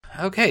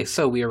Okay,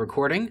 so we are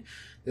recording.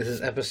 This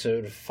is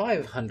episode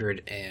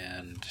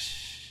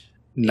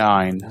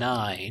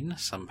 509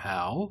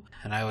 somehow.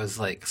 And I was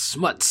like,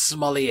 Smut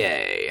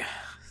Sommelier.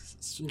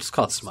 Just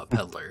call it Smut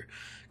Peddler.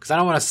 Because I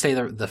don't want to say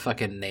the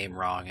fucking name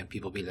wrong and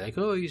people be like,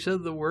 oh, you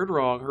said the word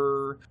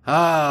wrong.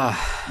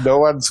 No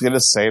one's going to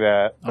say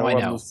that. No I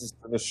one know. listens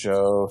to the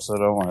show, so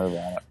don't worry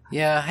about it.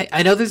 Yeah,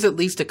 I know there's at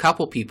least a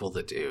couple people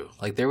that do.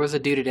 Like, there was a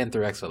dude at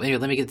Anthrax. Anyway,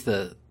 let me get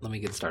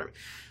started.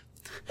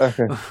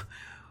 Okay.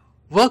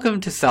 Welcome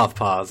to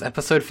Southpaws,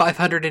 episode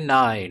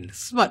 509,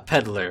 Smut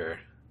Peddler.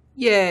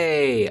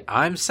 Yay!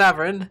 I'm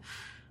Savrin.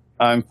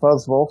 I'm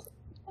Fuzzball.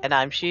 And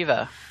I'm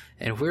Shiva.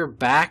 And I'm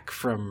back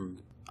from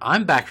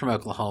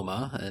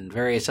Oklahoma and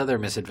various other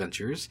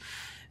misadventures.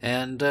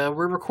 And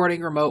we're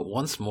recording remote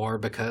once more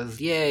because,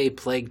 yay,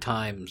 plague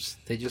times.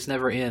 They just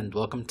never end.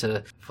 Welcome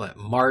to,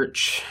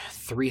 March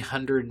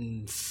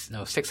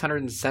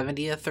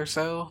 670th or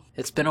so?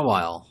 It's been a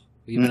while.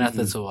 We've been at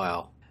this a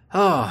while.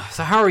 Oh,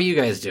 so how are you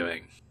guys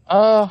doing?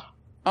 I'm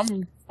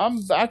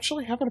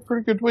actually having a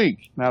pretty good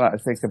week now that I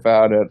think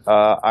about it.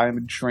 I'm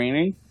in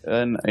training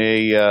in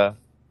a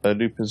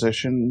new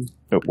position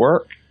at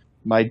work.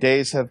 My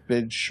days have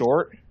been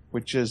short,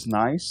 which is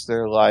nice.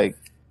 They're like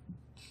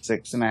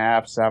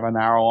 6.5, 7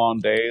 hour long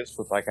days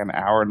with like an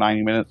hour,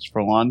 90 minutes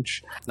for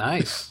lunch.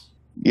 Nice.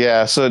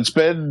 Yeah, so it's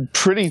been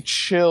pretty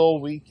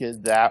chill week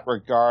in that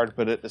regard,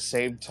 but at the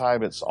same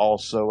time, it's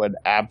also an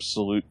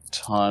absolute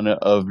ton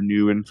of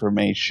new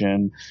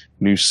information,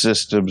 new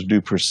systems,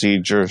 new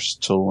procedures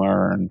to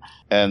learn.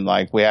 And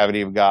like, we haven't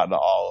even gotten to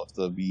all of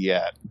them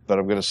yet, but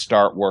I'm going to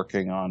start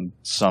working on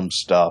some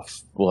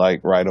stuff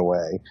like right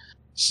away.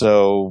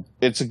 So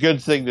it's a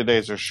good thing the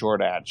days are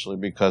short, actually,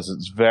 because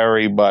it's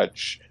very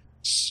much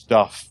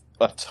stuff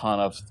a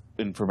ton of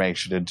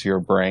information into your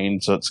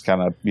brain, so it's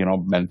kind of,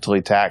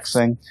 mentally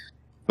taxing.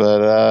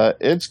 But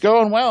it's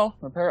going well.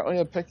 Apparently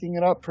I'm picking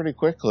it up pretty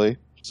quickly.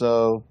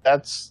 So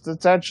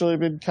that's actually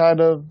been kind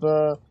of,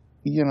 I've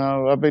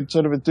been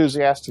sort of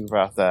enthusiastic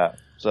about that.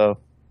 So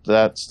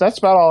that's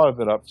about all I've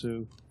been up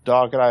to.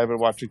 Dog and I have been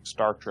watching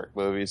Star Trek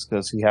movies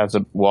because he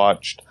hasn't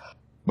watched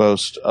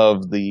most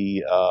of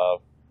the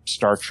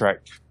Star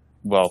Trek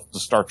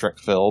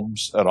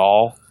films at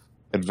all,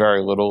 and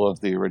very little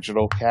of the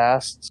original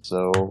cast.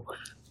 So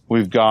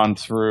we've gone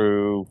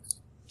through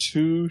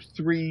 2,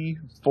 3,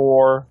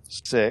 4,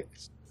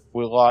 6.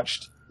 We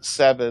watched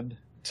 7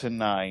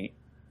 tonight.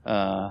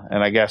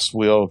 And I guess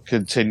we'll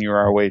continue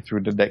our way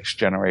through the next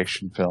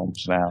generation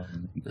films now.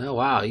 Oh,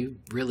 wow. You've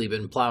really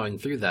been plowing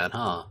through that,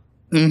 huh?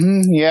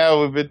 Mm-hmm. Yeah,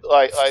 we've been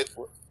like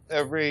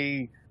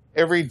every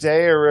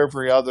day or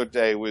every other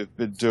day we've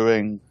been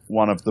doing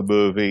one of the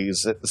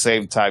movies at the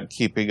same time,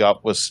 keeping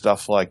up with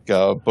stuff like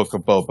Book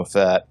of Boba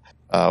Fett,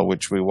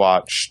 which we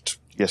watched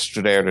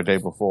yesterday or the day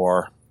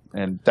before,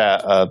 and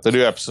that the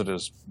new episode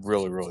is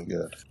really, really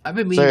good. I've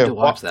been meaning to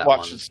watch that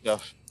one.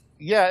 Stuff.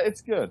 Yeah, it's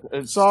good.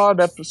 It's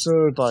on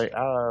episode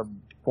 4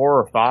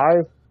 or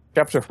 5,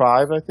 chapter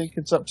 5. I think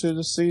it's up to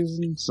this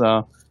season.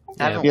 So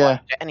I haven't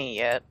watched any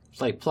yet.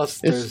 Plus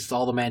there's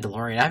all the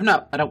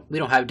Mandalorian. We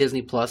don't have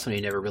Disney Plus, and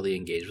we never really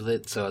engaged with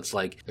it. So it's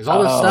like there's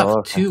all this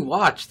stuff to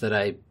watch that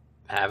I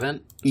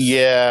haven't.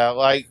 Yeah,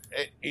 like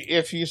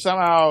if you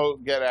somehow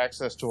get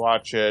access to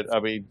watch it, I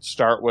mean,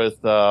 start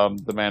with The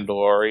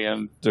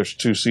Mandalorian. There's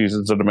 2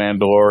 seasons of The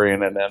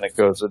Mandalorian, and then it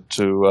goes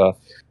into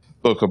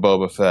Book of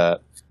Boba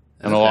Fett,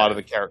 and a lot of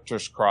the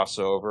characters cross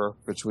over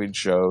between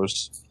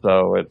shows.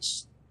 So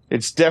it's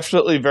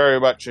definitely very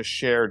much a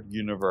shared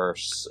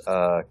universe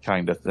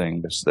kind of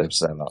thing they've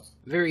set up.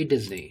 Very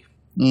Disney.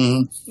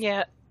 Mm-hmm.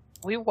 Yeah,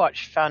 we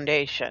watched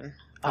Foundation.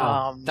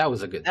 That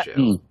was a good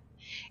show.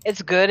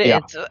 It's good.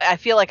 Yeah. I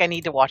feel like I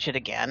need to watch it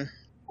again.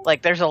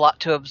 Like, there's a lot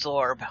to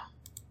absorb.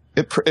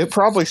 It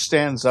probably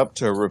stands up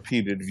to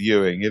repeated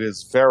viewing. It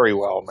is very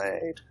well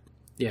made.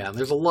 Yeah,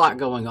 there's a lot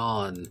going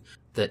on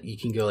that you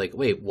can go like,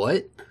 wait,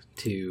 what?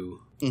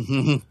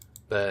 Mm-hmm.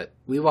 But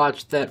we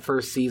watched that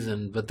first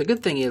season. But the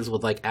good thing is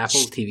with like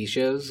Apple TV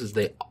shows is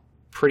they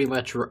pretty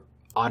much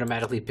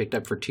automatically picked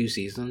up for 2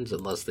 seasons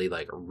unless they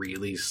like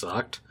really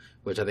sucked,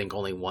 which I think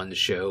only one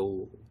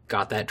show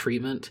got that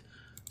treatment.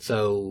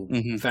 So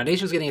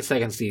Foundation's getting a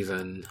 2nd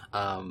season.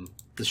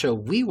 The show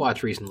we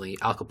watched recently,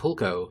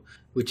 Acapulco,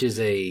 which is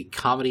a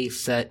comedy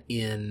set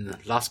in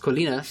Las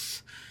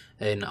Colinas,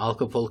 an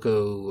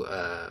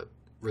Acapulco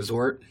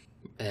resort,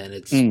 and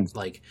it's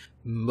like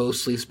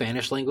mostly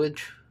Spanish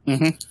language.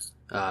 Mm-hmm.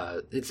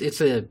 It's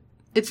a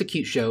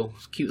cute show,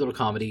 cute little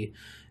comedy,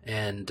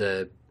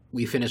 and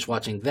we finished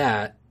watching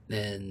that,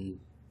 and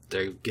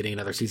they're getting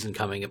another season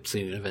coming up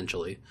soon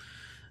eventually.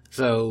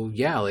 So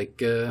yeah, like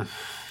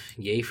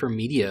yay for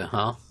media,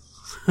 huh?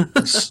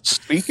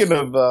 Speaking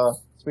of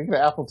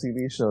Apple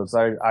TV shows,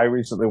 I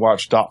recently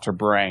watched Dr.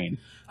 Brain.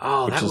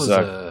 Oh, that was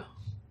a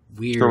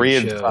weird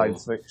Korean show.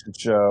 science fiction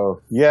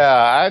show. Yeah,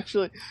 I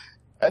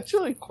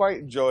actually quite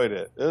enjoyed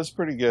it. It was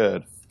pretty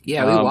good.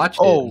 Yeah, we watched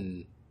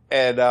it.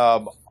 And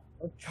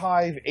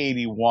Archive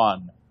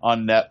 81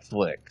 on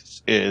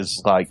Netflix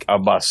is like a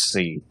must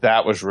see.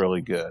 That was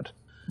really good.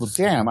 well,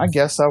 damn, I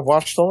guess I've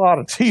watched a lot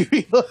of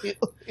TV lately.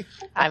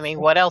 I mean,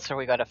 what else are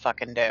we going to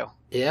fucking do?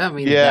 Yeah, I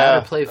mean, Yeah.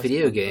 that or play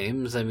video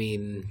games. I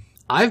mean,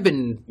 I've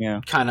been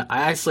I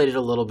isolated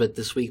a little bit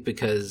this week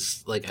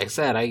because, like I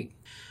said, I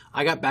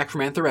got back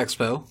from Anther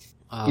Expo.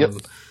 Yep.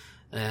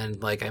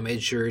 And, like, I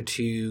made sure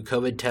to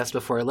COVID test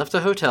before I left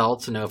the hotel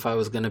to know if I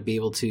was going to be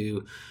able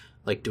to,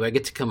 like, do I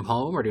get to come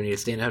home or do I need to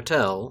stay in a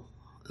hotel?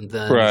 And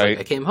then Right.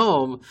 I came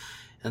home,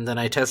 and then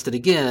I tested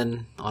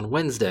again on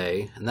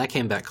Wednesday, and that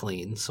came back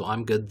clean, so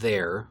I'm good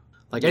there.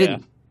 Like, I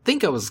didn't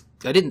think I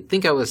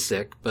was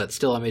sick, but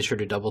still I made sure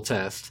to double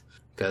test.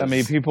 I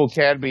mean, people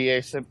can be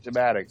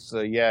asymptomatic,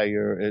 so yeah,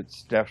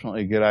 it's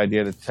definitely a good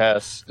idea to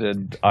test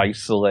and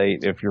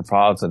isolate if you're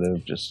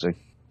positive, just to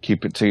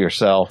keep it to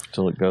yourself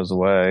till it goes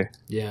away.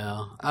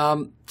 Yeah.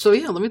 So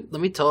yeah, let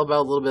me tell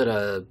about a little bit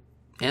of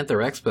Anther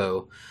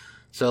Expo.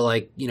 So,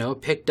 like, you know,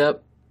 picked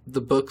up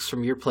the books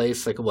from your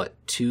place, like, what,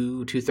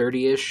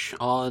 2:30ish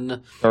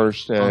on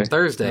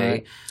Thursday.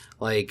 Right.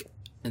 Like,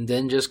 and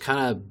then just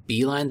kind of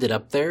beelined it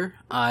up there.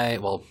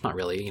 Well, not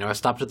really. You know, I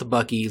stopped at the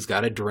Buc-ee's,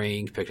 got a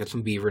drink, picked up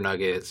some beaver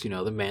nuggets, you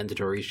know, the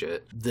mandatory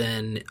shit.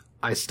 Then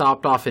I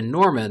stopped off in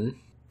Norman,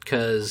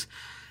 because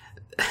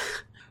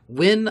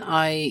when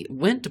I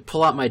went to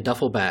pull out my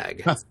duffel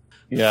bag that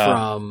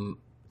I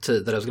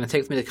was going to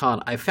take with me to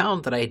con, I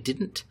found that I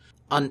didn't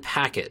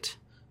unpack it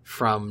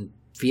from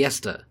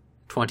Fiesta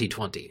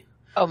 2020.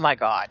 Oh my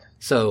god.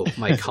 So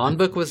my con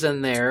book was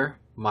in there,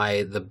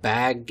 the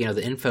bag, you know,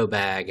 the info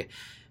bag,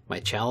 my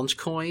challenge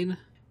coin,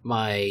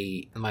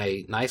 my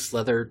nice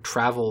leather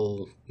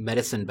travel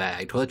medicine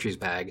bag, toiletries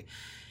bag,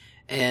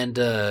 and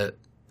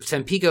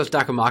Senpiko's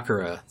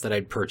Dakamakura that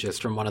I'd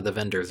purchased from one of the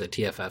vendors at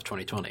TFF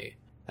 2020.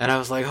 And I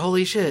was like,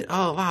 holy shit,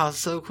 oh wow, it's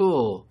so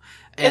cool.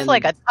 And it's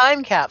like a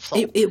time capsule.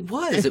 It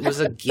was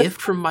a gift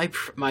from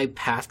my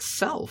past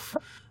self.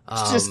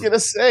 I was just going to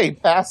say,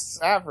 past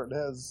Saffron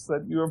has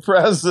sent you a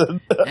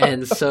present.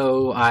 And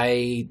so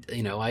I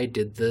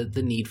did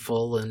the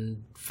needful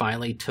and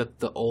finally took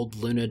the old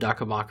Luna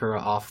Dakamakura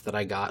off that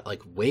I got,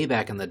 like, way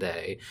back in the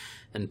day,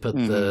 and put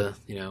the,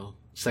 you know,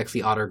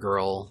 sexy otter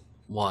girl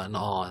one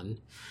on.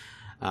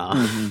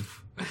 And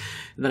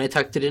then I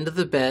tucked it into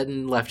the bed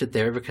and left it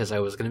there because I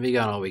was going to be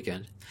gone all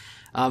weekend.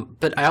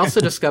 But I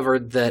also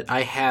discovered that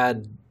I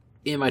had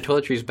in my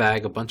toiletries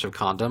bag a bunch of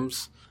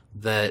condoms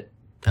that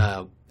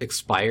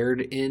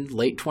expired in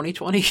late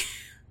 2020.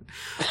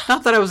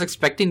 Not that I was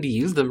expecting to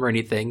use them or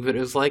anything, but it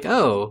was like,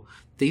 oh,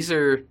 these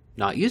are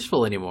not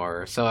useful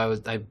anymore. So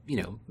I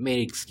made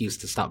an excuse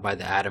to stop by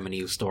the Adam and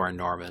Eve store in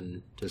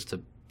Norman just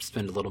to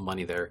spend a little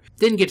money there.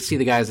 Didn't get to see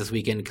the guys this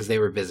weekend because they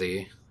were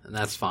busy, and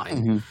that's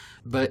fine.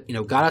 But, you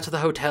know, got out to the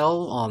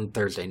hotel on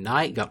Thursday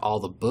night, got all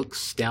the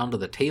books down to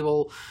the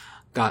table,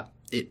 got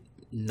it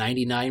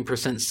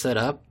 99% set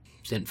up,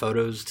 sent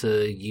photos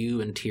to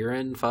you and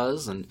Tyrion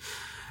Fuzz, and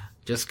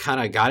just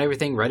kind of got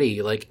everything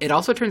ready. Like, it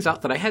also turns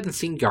out that I hadn't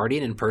seen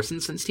Guardian in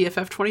person since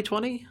TFF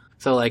 2020.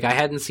 So, like, I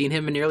hadn't seen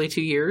him in nearly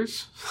 2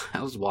 years.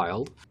 That was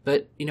wild.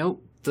 But, you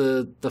know,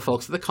 the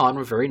folks at the con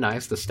were very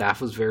nice. The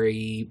staff was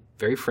very,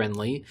 very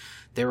friendly.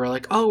 They were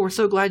like, oh, we're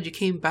so glad you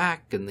came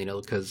back. And, you know,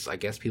 because I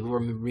guess people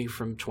remember me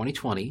from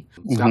 2020.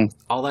 Got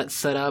all that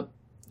set up.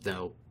 You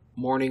know,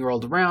 morning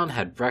rolled around,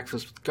 had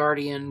breakfast with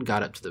Guardian,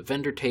 got up to the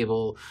vendor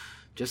table,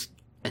 just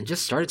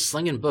started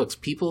slinging books.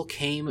 People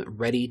came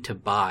ready to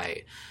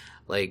buy.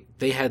 Like,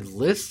 they had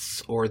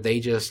lists, or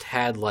they just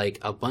had, like,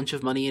 a bunch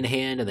of money in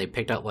hand, and they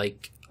picked out,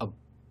 like, a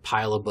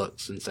pile of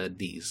books and said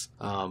these.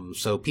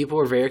 So people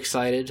were very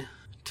excited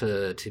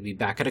to be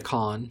back at a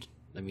con.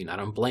 I mean, I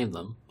don't blame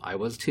them. I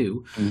was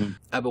too.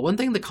 But one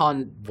thing the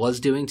con was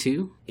doing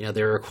too, you know,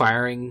 they're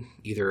requiring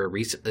either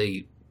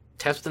a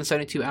test within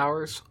 72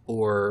 hours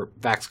or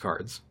Vax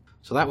cards.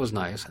 So that was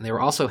nice. And they were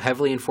also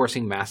heavily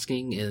enforcing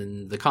masking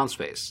in the con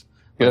space.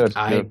 Like,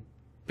 I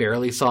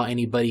barely saw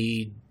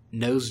anybody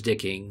nose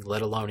dicking,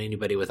 let alone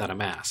anybody without a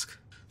mask.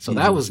 So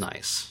that was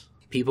nice.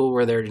 People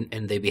were there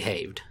and they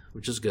behaved,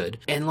 which is good.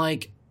 And,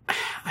 like,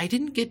 I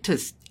didn't get to...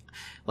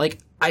 Like,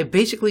 I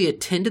basically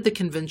attended the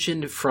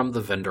convention from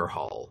the vendor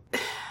hall.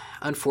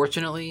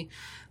 Unfortunately,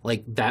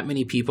 like, that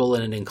many people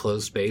in an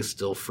enclosed space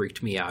still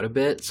freaked me out a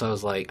bit. So I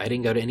was like, I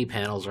didn't go to any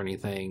panels or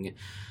anything.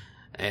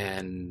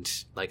 And,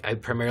 like, I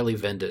primarily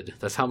vended.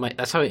 That's how I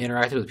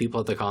interacted with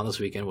people at the con this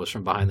weekend, was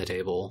from behind the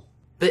table.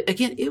 But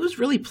again, it was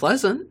really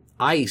pleasant.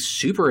 I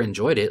super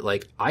enjoyed it.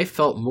 Like, I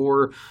felt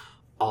more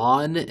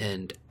on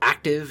and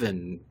active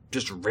and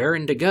just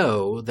raring to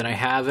go than I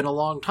have in a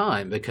long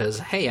time, because,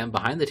 hey, I'm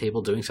behind the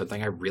table doing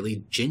something I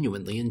really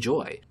genuinely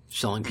enjoy,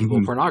 selling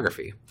people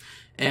pornography.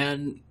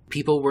 And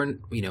people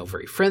weren't, you know,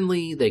 very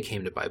friendly. They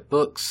came to buy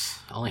books.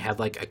 I only had,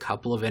 like, a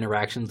couple of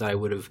interactions that I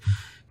would have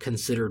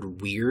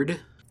considered weird.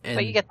 And,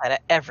 but you get that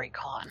at every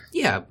con.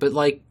 Yeah, but,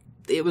 like,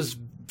 it was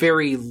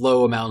very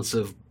low amounts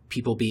of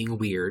people being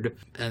weird.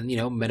 And, you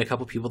know, met a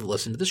couple people that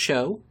listened to the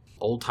show,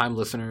 old-time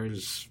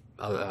listeners,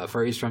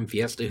 furries from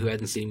Fiesta who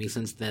hadn't seen me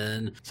since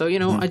then. So, you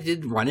know, I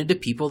did run into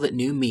people that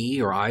knew me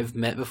or I've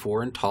met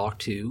before and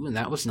talked to, and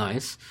that was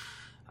nice.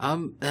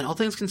 And all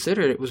things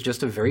considered, it was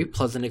just a very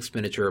pleasant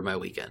expenditure of my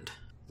weekend.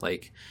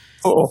 Like,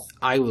 Oh,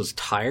 I was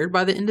tired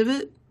by the end of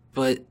it,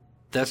 but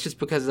that's just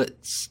because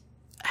it's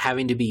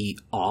having to be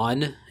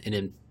on and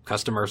in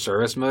customer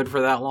service mode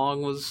for that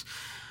long was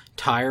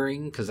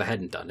tiring because I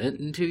hadn't done it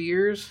in 2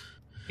 years.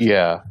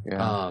 yeah.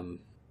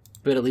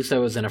 But at least I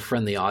was in a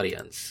friendly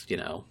audience,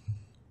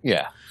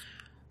 Yeah.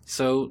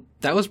 So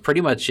that was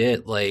pretty much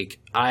it. Like,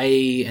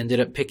 I ended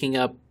up picking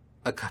up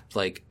a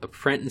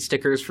print and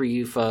stickers for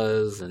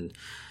UFuzz and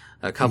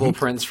a couple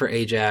prints for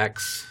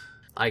Ajax.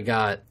 I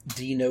got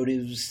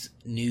D-Notive's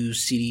new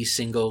CD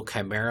single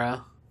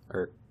Chimera.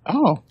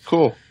 Oh,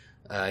 cool.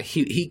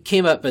 He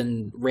came up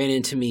and ran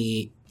into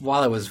me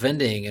while I was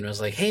vending and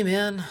was like, "Hey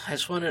man,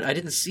 I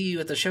didn't see you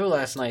at the show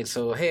last night,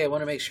 so hey, I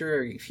want to make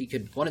sure if you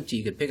could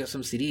pick up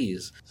some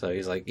CDs." So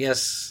he's like,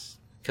 "Yes,"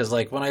 because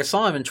like when I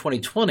saw him in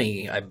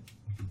 2020, I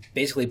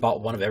basically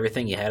bought one of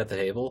everything he had at the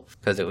table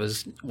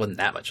because wasn't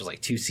that much. It was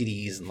like 2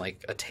 CDs and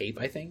like a tape,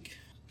 I think.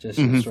 Just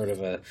sort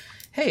of a,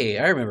 "Hey,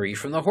 I remember you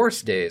from the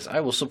Horse days.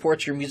 I will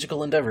support your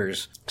musical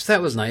endeavors." So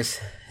that was nice.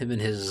 Him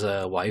and his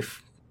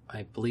wife,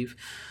 I believe.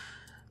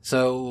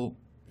 So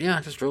yeah,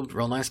 just drove a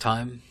real nice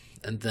time.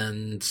 And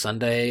then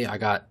Sunday I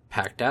got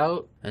packed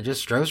out and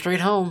just drove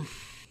straight home.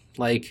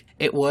 Like,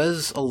 it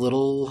was a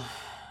little,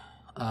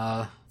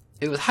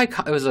 it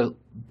was a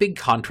big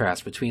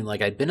contrast between,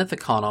 like, I'd been at the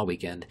con all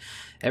weekend.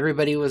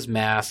 Everybody was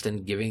masked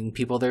and giving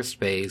people their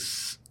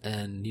space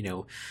and,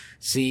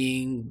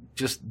 seeing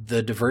just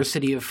the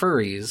diversity of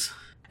furries.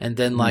 And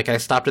then, like, I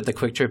stopped at the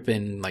Quick Trip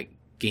in, like,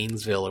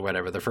 Gainesville or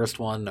whatever, the first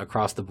one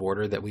across the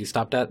border that we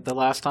stopped at the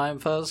last time,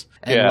 Fuzz.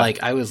 And,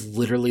 like, I was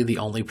literally the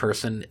only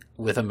person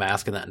with a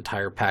mask in that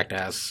entire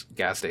packed-ass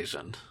gas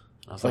station.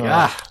 I was like,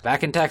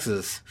 back in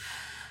Texas.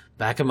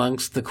 Back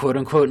amongst the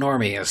quote-unquote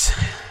normies.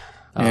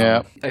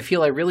 I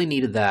feel I really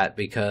needed that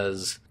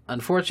because,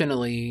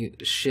 unfortunately,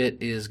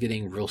 shit is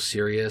getting real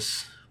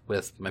serious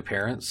with my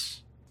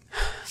parents.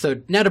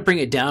 So now to bring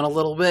it down a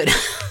little bit,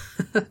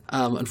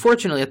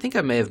 unfortunately, I think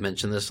I may have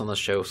mentioned this on the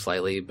show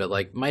slightly, but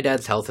like my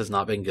dad's health has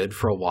not been good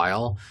for a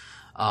while,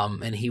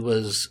 and he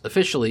was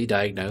officially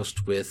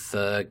diagnosed with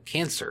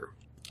cancer.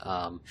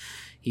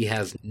 He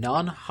has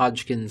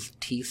non-Hodgkin's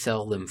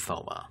T-cell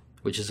lymphoma,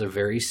 which is a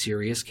very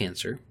serious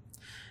cancer,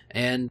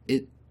 and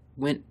it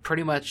went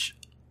pretty much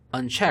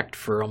unchecked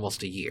for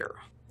almost a year.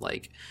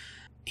 Like,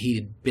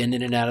 he'd been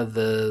in and out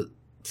of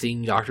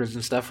seeing doctors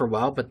and stuff for a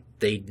while, but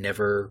they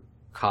never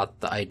caught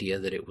the idea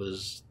that it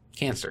was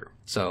cancer.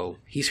 So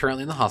he's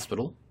currently in the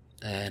hospital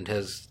and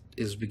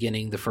is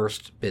beginning the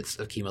first bits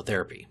of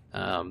chemotherapy.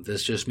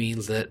 This just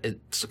means that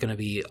it's going to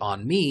be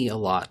on me a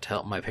lot to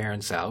help my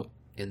parents out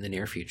in the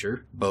near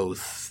future,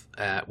 both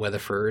at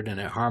Weatherford and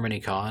at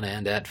HarmonyCon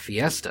and at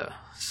Fiesta.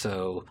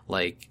 So,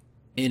 like,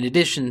 in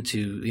addition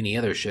to any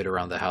other shit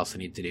around the house I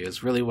need to do,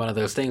 it's really one of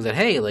those things that,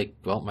 hey, like,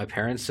 well, my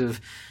parents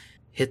have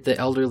hit the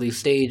elderly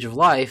stage of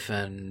life,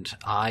 and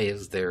I,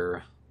 as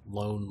their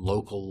lone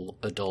local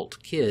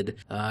adult kid,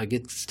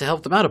 gets to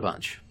help them out a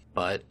bunch.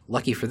 But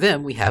lucky for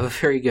them, we have a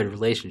very good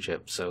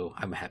relationship, so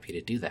I'm happy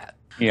to do that.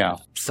 Yeah.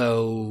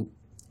 So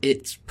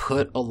it's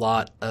put a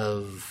lot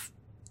of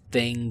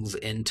things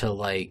into,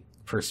 like,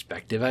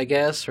 perspective, I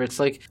guess, where it's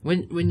like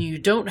when you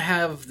don't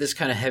have this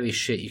kind of heavy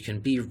shit, you can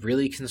be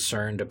really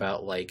concerned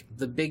about, like,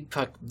 the big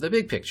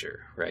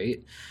picture,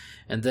 right?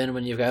 And then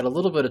when you've got a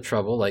little bit of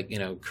trouble, like,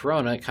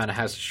 Corona, it kind of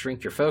has to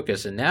shrink your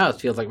focus. And now it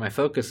feels like my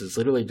focus is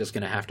literally just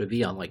going to have to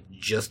be on, like,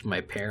 just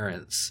my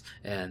parents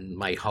and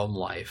my home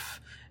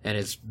life. And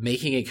it's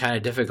making it kind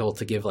of difficult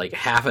to give, like,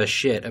 half a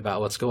shit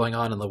about what's going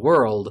on in the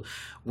world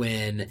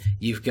when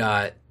you've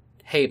got,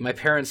 hey, my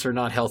parents are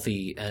not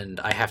healthy and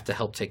I have to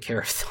help take care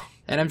of them.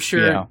 And I'm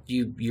sure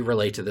you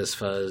relate to this,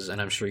 Fuzz,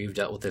 and I'm sure you've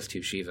dealt with this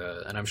too,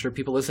 Shiva, and I'm sure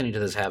people listening to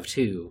this have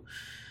too.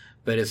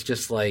 But it's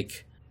just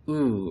like,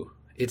 ooh,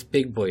 it's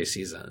big boy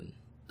season,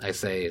 I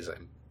say as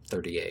I'm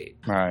 38.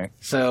 Right.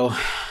 So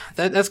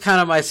that's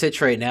kind of my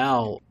sitch right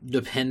now,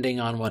 depending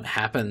on what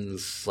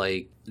happens,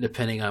 like,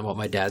 depending on what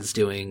my dad's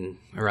doing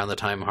around the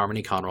time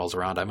HarmonyCon rolls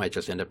around, I might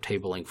just end up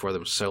tabling for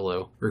them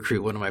solo,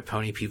 recruit one of my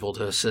pony people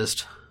to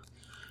assist.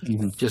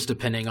 Mm-hmm. Just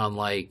depending on,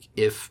 like,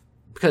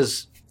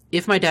 because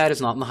if my dad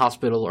is not in the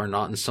hospital or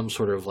not in some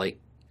sort of, like,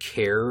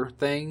 care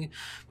thing,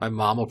 my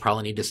mom will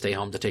probably need to stay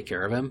home to take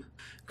care of him.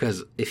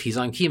 Because if he's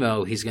on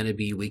chemo, he's going to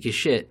be weak as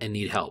shit and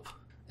need help.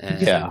 And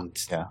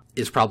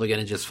it's probably going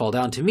to just fall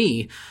down to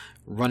me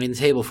running the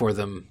table for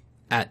them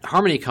at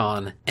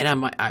HarmonyCon, and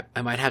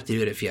I might have to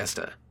do it at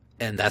Fiesta.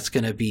 And that's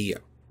going to be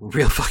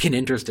real fucking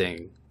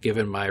interesting,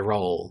 given my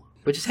role.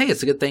 Which is, hey,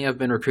 it's a good thing I've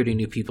been recruiting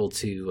new people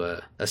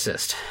to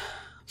assist.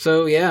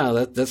 So,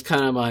 yeah, that's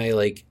kind of my,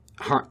 like,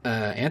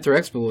 Anther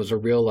Expo was a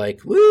real,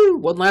 like, woo,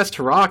 one last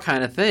hurrah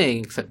kind of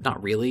thing, except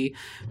not really,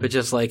 but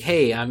just like,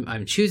 hey,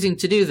 I'm choosing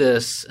to do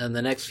this, and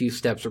the next few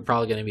steps are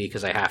probably going to be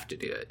because I have to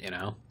do it,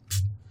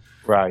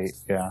 Right,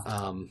 yeah.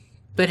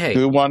 But hey.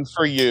 Do one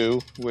for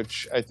you,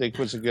 which I think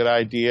was a good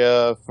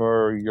idea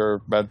for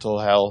your mental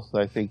health.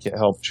 I think it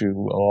helped you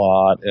a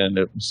lot, and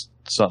it was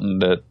something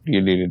that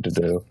you needed to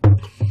do.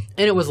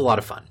 And it was a lot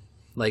of fun.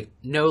 Like,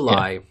 no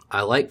lie,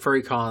 I like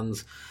furry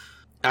cons.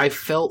 I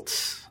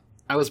felt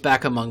I was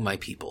back among my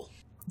people.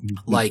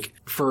 Like,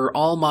 for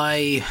all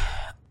my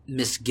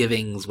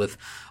misgivings with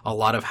a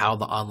lot of how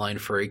the online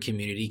furry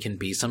community can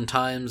be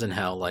sometimes and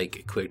how,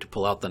 like, quick to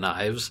pull out the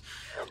knives,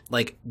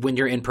 like, when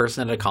you're in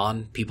person at a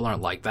con, people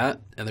aren't like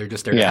that, and they're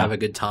just there to have a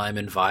good time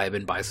and vibe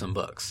and buy some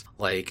books.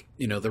 Like,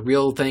 you know, the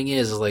real thing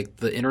is, like,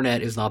 the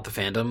internet is not the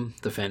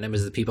fandom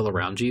is the people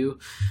around you,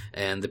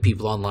 and the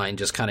people online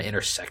just kind of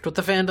intersect with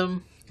the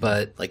fandom,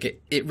 but,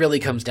 like, it really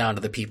comes down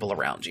to the people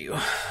around you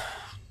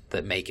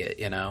that make it,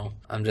 you know?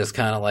 I'm just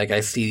kind of like, I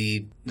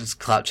see just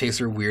clout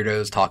chaser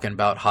weirdos talking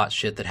about hot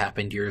shit that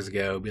happened years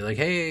ago, be like,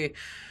 hey,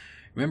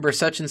 remember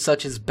such and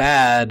such is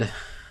bad,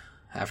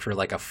 after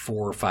like a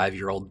 4 or 5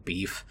 year old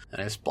beef, and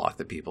I just block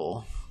the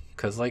people.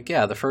 Because, like,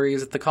 yeah, the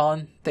furries at the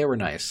con, they were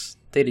nice.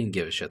 They didn't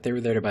give a shit. They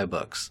were there to buy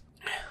books.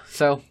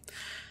 So,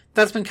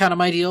 that's been kind of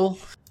my deal.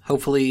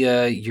 Hopefully,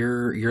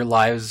 your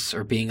lives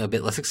are being a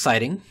bit less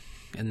exciting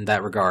in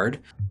that regard.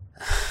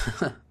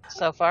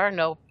 So far,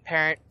 no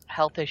parent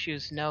health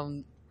issues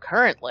known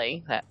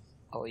currently. That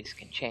always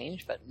can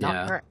change, but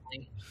not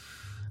currently.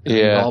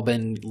 We've all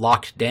been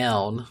locked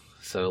down,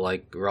 so,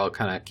 like, we're all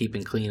kind of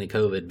keeping clean of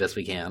COVID best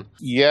we can.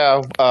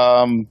 Yeah,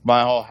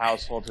 my whole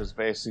household has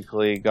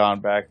basically gone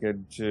back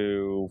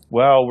into,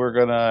 well, we're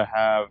going to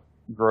have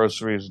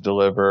groceries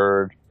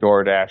delivered,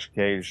 DoorDash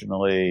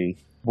occasionally.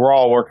 We're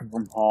all working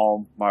from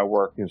home. My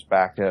work is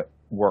back at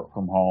work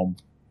from home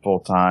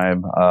full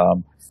time.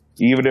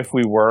 Even if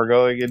we were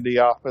going in the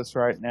office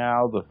right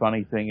now, the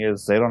funny thing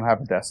is they don't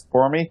have a desk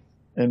for me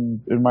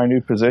in my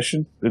new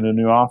position, in the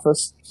new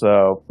office.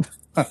 So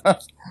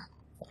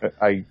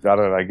I don't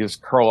know, I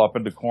just curl up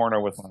in the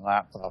corner with my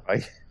laptop,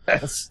 I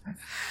guess.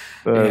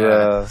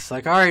 But, it's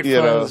like, all right,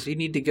 fellas, you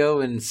need to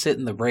go and sit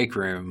in the break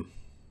room.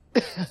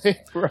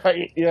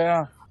 Right,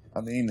 yeah. I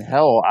mean,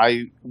 hell,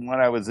 when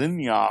I was in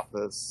the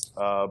office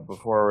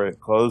before it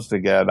closed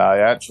again, I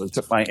actually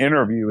took my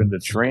interview in the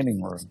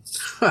training room.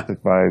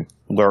 Took my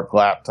Lurk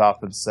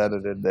laptop and set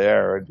it in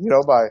there. And, you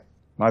know,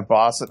 my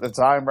boss at the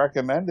time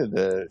recommended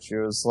it. She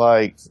was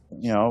like,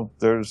 you know,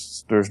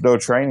 there's no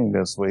training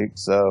this week,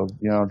 so,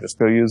 you know, just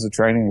go use the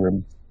training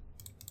room.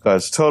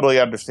 Because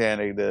totally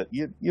understanding that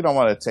you don't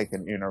want to take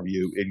an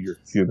interview in your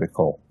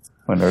cubicle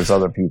when there's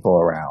other people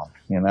around,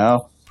 you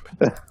know?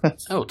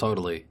 Oh,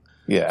 totally.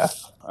 Yeah.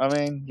 I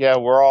mean, yeah,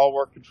 we're all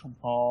working from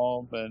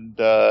home and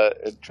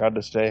trying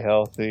to stay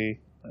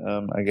healthy,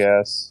 I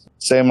guess.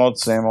 Same old,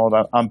 same old.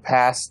 I'm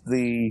past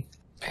the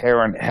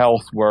parent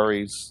health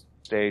worries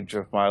stage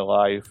of my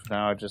life.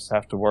 Now I just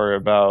have to worry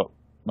about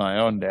my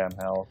own damn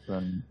health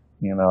and,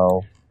 you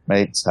know,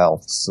 mates'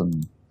 healths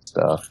and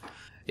stuff.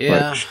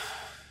 Yeah. Which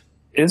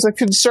is a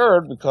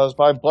concern because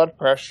my blood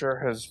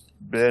pressure has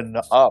been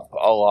up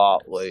a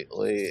lot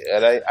lately.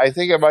 And I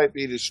think it might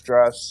be the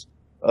stress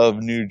of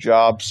new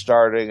jobs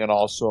starting and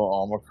also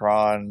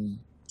Omicron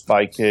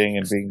spiking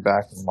and being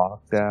back in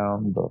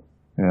lockdown. But,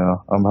 you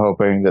know, I'm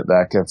hoping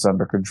that gets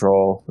under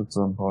control at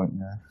some point.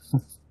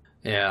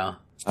 Yeah.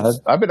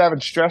 I've been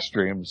having stress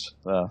dreams.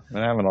 I've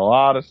been having a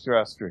lot of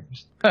stress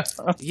dreams.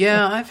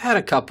 Yeah, I've had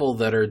a couple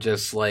that are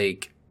just,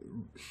 like,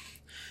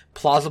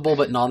 plausible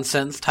but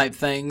nonsense type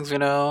things, you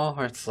know?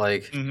 Where it's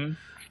like,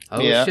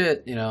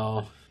 shit, you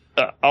know.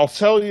 I'll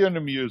tell you an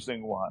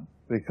amusing one,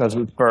 because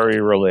it's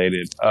furry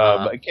related.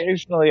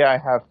 Occasionally I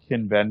have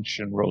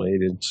convention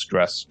related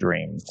stress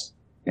dreams.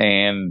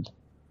 And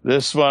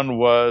this one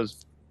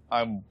was,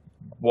 I'm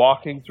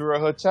walking through a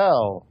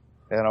hotel,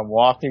 and I'm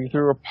walking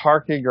through a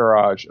parking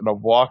garage, and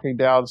I'm walking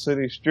down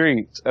city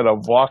streets, and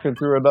I'm walking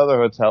through another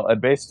hotel,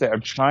 and basically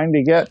I'm trying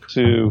to get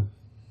to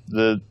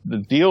the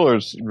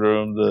dealer's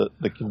room,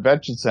 the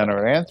convention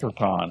center at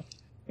Anthrocon,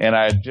 and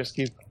I just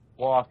keep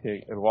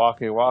walking and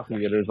walking,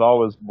 and there's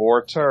always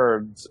more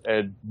turns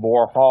and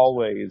more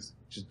hallways,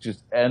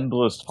 just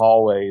endless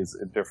hallways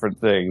and different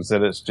things,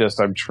 and it's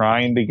just, I'm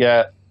trying to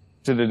get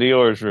to the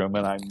dealer's room,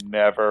 and I'm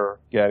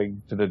never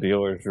getting to the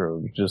dealer's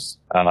room. Just,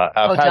 I've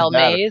Hotel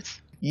had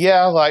maze?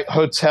 Yeah, like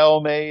hotel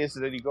maze,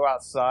 and then you go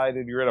outside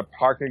and you're in a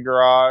parking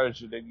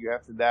garage, and then you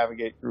have to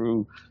navigate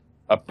through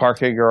a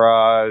parking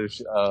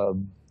garage,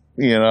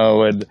 you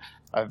know, and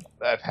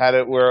I've had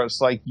it where it's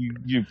like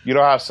you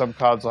know how some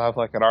cons will have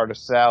like an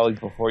artist alley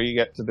before you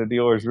get to the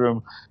dealer's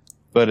room,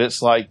 but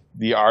it's like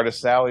the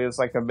artist alley is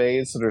like a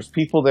maze, so there's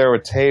people there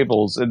with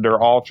tables, and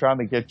they're all trying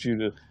to get you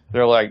to,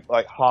 they're like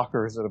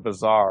hawkers at a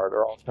bazaar,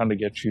 they're all trying to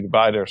get you to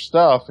buy their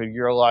stuff, and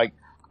you're like,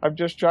 I'm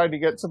just trying to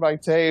get to my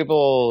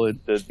table, and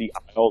the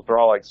aisles are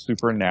all like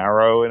super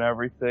narrow and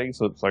everything,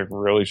 so it's like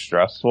really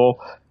stressful.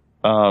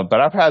 But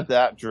I've had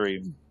that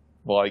dream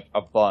like a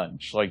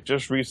bunch, like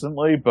just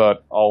recently,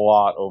 but a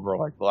lot over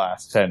like the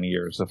last 10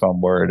 years if I'm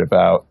worried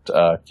about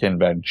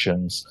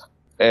conventions.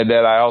 And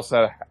then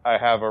I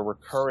have a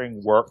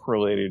recurring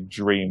work-related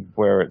dream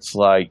where it's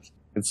like,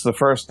 it's the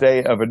first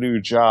day of a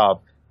new job,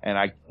 and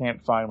I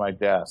can't find my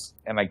desk,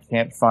 and I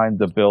can't find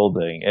the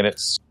building, and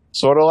it's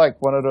sort of like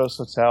one of those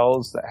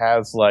hotels that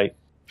has like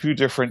 2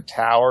 different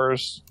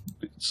towers.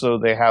 So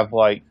they have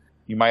like,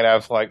 you might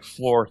have like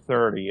floor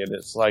 30, and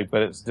it's like,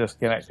 but it's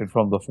disconnected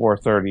from the floor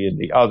 30 in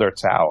the other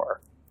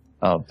tower.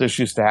 This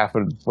used to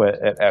happen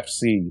at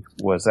FC,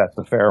 was at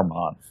the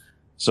Fairmont.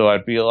 So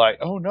I'd be like,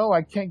 oh no,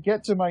 I can't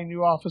get to my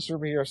new office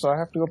room here, so I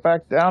have to go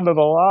back down to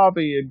the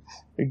lobby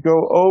and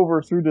go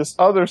over through this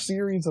other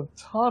series of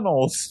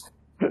tunnels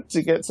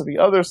to get to the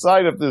other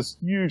side of this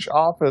huge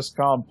office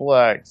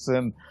complex.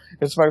 And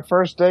it's my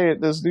first day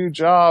at this new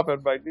job,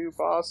 and my new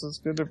boss is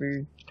going to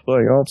be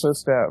like all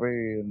pissed at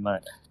me. And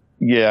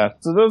yeah,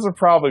 so those are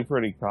probably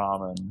pretty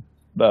common,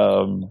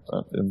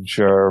 I'm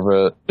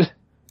sure, but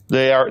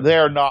they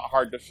are not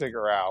hard to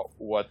figure out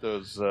what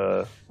those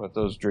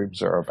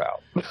dreams are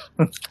about.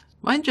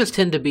 Mine just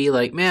tend to be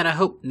like, man, I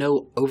hope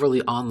no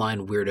overly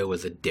online weirdo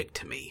is a dick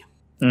to me.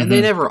 Mm-hmm. And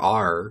they never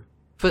are,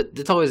 but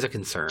it's always a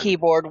concern.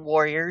 Keyboard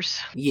warriors.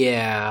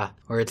 Yeah,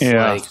 or it's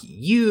like,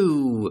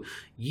 you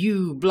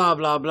blah,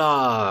 blah,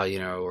 blah,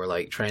 or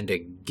like trying to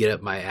get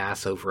up my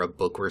ass over a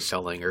book we're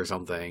selling or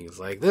something. It's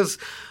like, this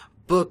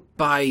book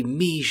by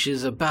Mish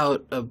is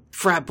about a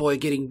frat boy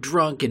getting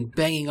drunk and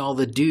banging all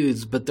the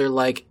dudes, but they're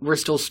like, we're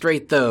still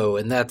straight though,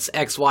 and that's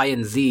X, Y,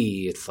 and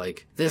Z. It's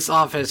like, this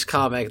office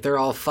comic, they're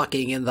all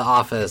fucking in the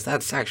office.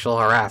 That's sexual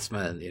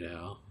harassment,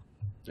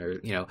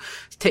 Or,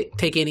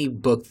 take any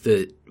book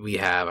that we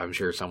have. I'm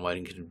sure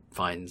someone can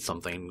find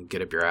something to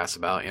get up your ass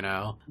about,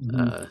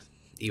 Mm-hmm.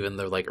 Even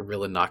though, like,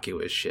 real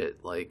innocuous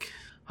shit, like,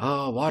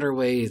 oh,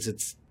 waterways,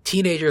 it's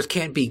teenagers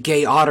can't be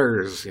gay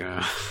otters,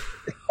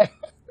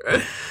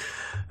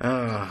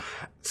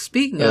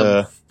 Speaking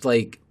of,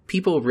 like,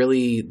 people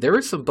really, there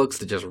were some books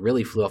that just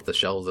really flew off the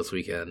shelves this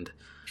weekend.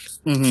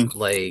 Mm-hmm.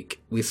 Like,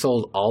 we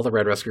sold all the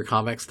Red Rescue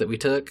comics that we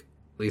took.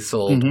 We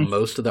sold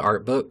most of the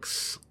art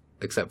books,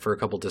 except for a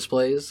couple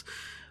displays.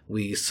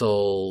 We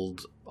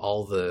sold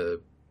all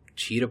the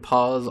Cheetah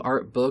Paws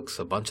art books,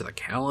 a bunch of the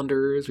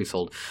calendars. We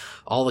sold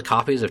all the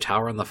copies of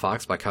Tower and the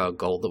Fox by Kyle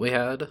Gold that we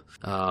had,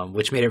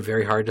 which made it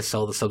very hard to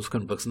sell the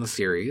subsequent books in the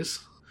series.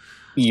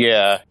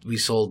 Yeah. We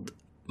sold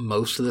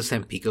most of the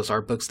Sampicos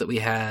art books that we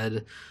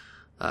had.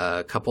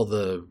 A couple of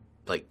the,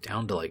 like,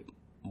 down to, like,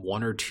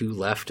 one or two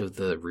left of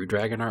the Rude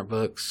Dragon art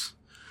books.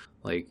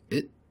 Like,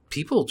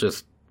 people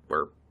just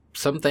were,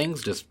 some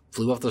things just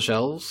flew off the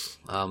shelves.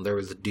 There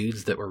was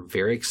dudes that were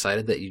very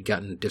excited that you'd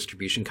gotten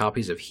distribution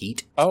copies of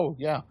Heat. Oh,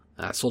 yeah.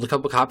 Sold a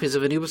couple copies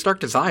of Anubis Dark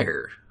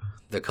Desire,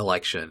 the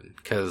collection,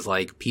 because,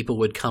 like, people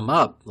would come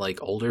up, like,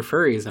 older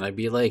furries, and I'd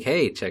be like,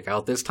 hey, check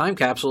out this time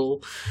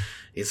capsule.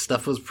 This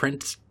stuff was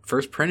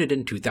first printed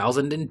in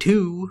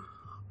 2002.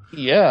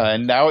 Yeah,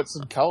 and now it's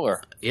in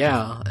color.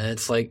 Yeah, and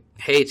it's like,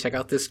 hey, check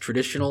out this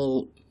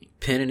traditional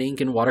pen and ink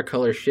and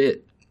watercolor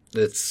shit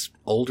that's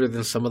older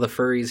than some of the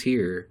furries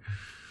here.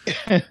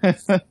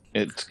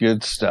 It's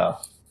good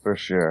stuff, for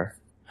sure.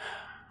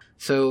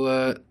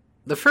 So,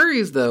 the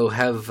furries, though,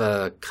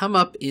 have come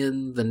up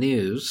in the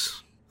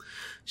news.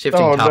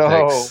 Shifting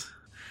topics.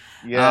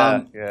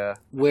 No. Yeah.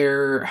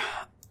 Where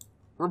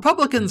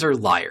Republicans are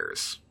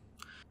liars.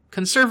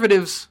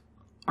 Conservatives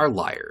are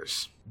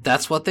liars.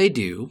 That's what they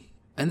do,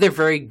 and they're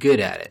very good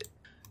at it.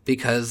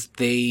 Because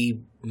they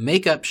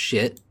make up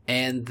shit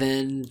and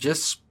then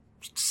just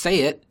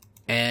say it,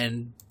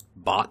 and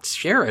bots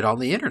share it on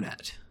the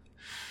internet.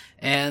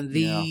 And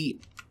the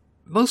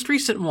most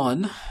recent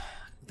one,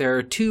 there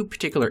are two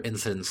particular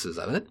incidences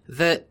of it,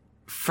 that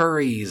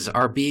furries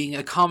are being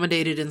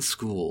accommodated in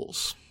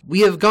schools.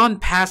 We have gone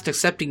past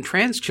accepting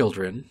trans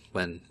children,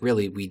 when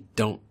really we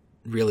don't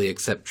really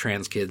accept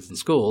trans kids in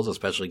schools,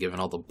 especially given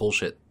all the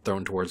bullshit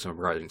thrown towards them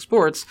regarding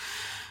sports.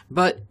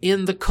 But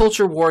in the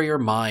culture warrior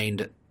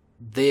mind,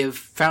 they've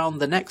found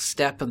the next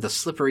step in the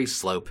slippery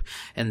slope,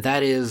 and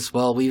that is,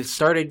 well, we've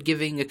started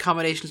giving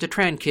accommodations to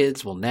trans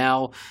kids, well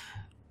now,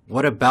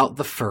 what about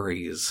the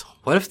furries?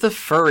 What if the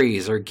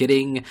furries are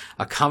getting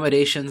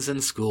accommodations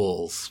in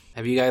schools?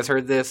 Have you guys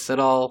heard this at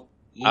all?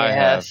 Yes. I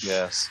have,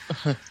 yes.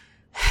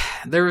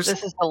 This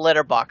is the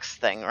litter box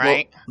thing,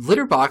 right? Well,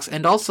 litter box,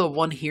 and also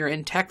one here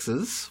in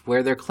Texas,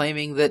 where they're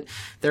claiming that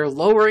they're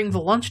lowering the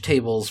lunch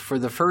tables for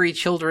the furry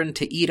children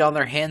to eat on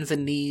their hands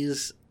and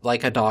knees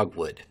like a dog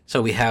would.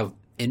 So we have,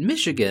 in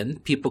Michigan,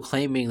 people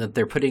claiming that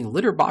they're putting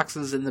litter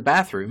boxes in the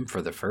bathroom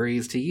for the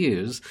furries to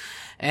use.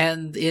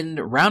 And in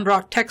Round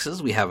Rock,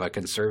 Texas, we have a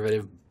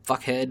conservative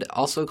fuckhead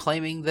also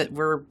claiming that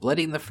we're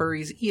letting the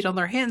furries eat on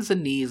their hands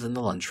and knees in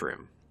the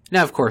lunchroom.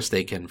 Now, of course,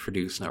 they can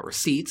produce no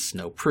receipts,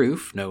 no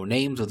proof, no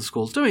names of the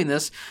schools doing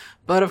this,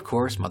 but of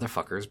course,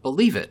 motherfuckers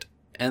believe it.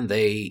 And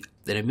they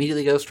then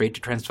immediately go straight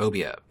to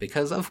transphobia,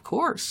 because of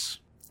course.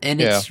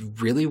 And it's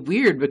really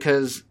weird,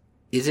 because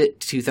is it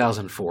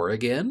 2004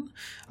 again?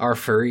 Are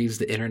furries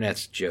the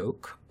internet's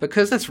joke?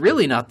 Because that's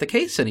really not the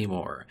case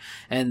anymore.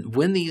 And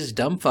when these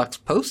dumb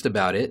fucks post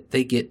about it,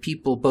 they get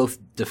people both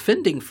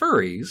defending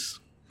furries,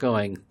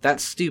 going,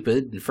 that's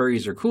stupid, and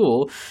furries are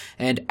cool,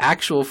 and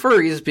actual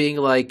furries being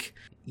like,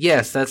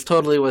 yes, that's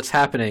totally what's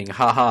happening,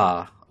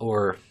 haha.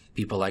 Or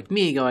people like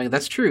me going,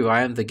 that's true,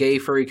 I am the gay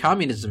furry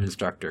communism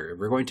instructor.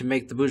 We're going to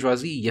make the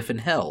bourgeoisie yiff in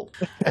hell.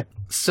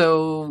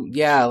 So,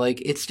 yeah,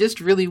 like, it's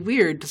just really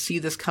weird to see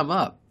this come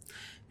up.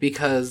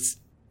 Because,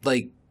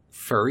 like,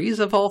 furries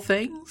of all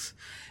things?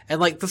 And,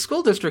 like, the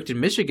school district in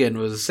Michigan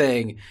was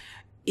saying,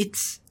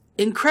 it's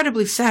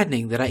incredibly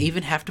saddening that I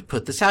even have to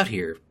put this out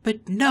here.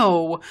 But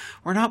no,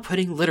 we're not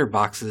putting litter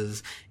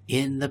boxes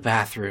in the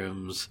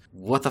bathrooms.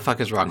 What the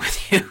fuck is wrong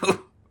with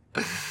you?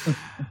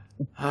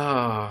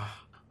 But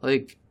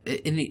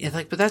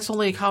that's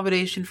only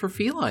accommodation for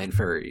feline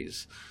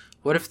furries.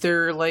 What if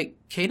they're like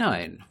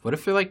canine? What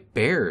if they're like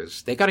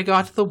bears? They gotta go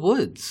out to the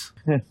woods.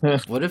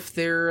 What if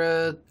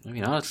they're,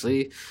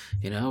 honestly,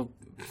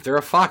 if they're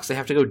a fox, they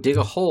have to go dig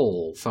a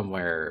hole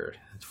somewhere,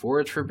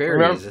 forage for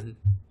berries.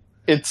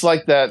 It's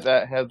like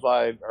that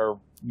headline or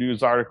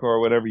news article or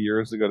whatever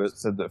years ago that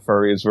said that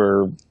furries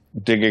were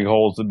digging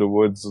holes in the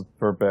woods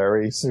for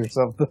berries or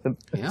something.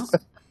 Yeah.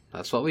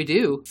 That's what we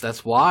do.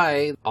 That's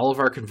why all of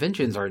our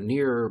conventions are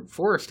near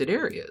forested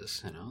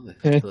areas.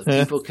 The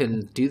people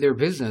can do their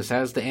business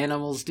as the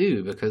animals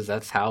do, because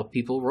that's how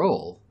people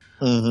roll.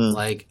 Mm-hmm.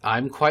 Like,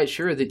 I'm quite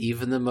sure that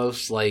even the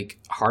most,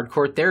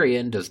 hardcore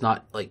Therian does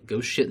not,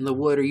 go shit in the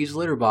wood or use a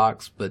litter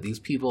box, but these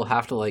people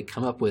have to,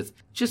 come up with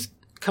just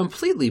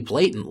completely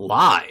blatant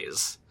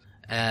lies.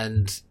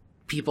 And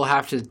people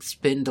have to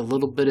spend a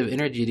little bit of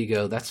energy to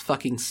go, that's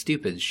fucking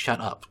stupid, shut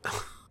up.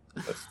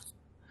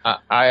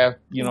 I have,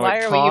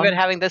 Why are we even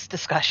having this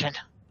discussion?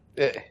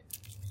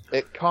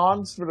 At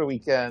cons for the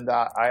weekend,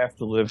 I have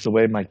to live the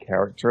way my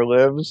character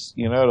lives,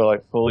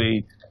 to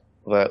fully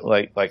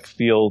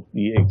feel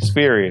the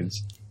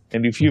experience.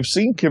 And if you've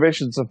seen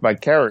commissions of my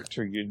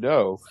character, he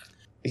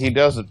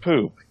doesn't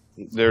poop.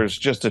 There's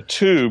just a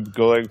tube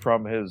going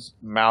from his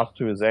mouth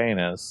to his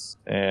anus,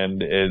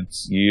 and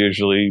it's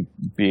usually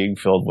being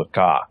filled with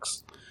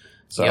cocks.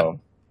 So yep.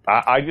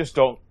 I just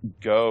don't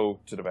go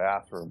to the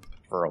bathroom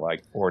for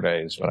 4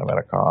 days when I'm at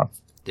a con.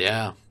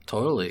 Yeah,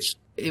 totally.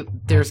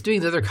 There's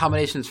doing the other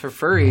combinations for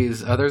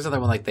furries. There's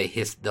another one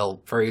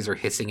furries are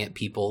hissing at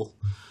people.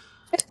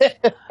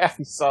 I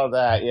saw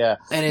that, yeah.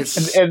 And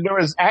there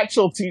was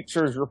actual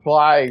teachers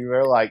replying.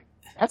 They're like,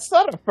 "That's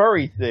not a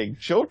furry thing.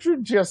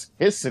 Children just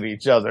hiss at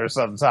each other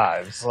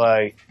sometimes."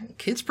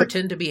 Kids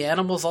pretend to be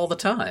animals all the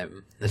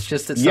time. It's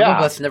just that some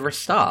of us never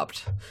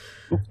stopped.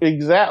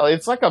 Exactly.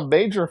 It's like a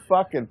major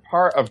fucking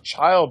part of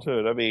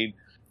childhood. I mean,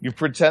 you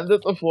pretend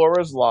that the floor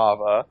is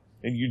lava,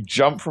 and you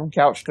jump from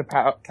couch to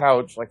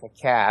couch like a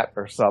cat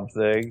or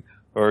something,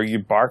 or you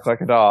bark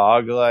like a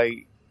dog.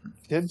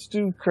 Kids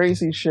do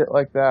crazy shit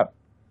like that,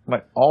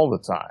 all the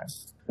time.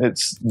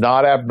 It's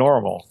not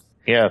abnormal.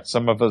 Yeah,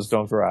 some of us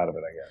don't grow out of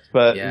it, I guess.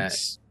 But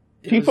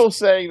people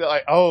saying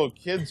that,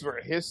 kids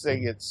were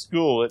hissing at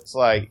school. It's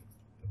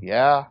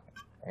yeah,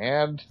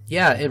 and?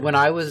 Yeah, and when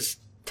I was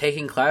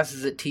taking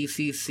classes at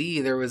TCC,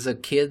 there was a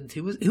kid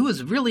who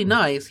was really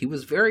nice. He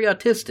was very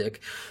autistic,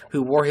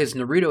 who wore his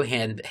Naruto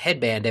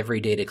headband every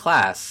day to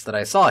class that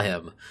I saw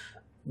him.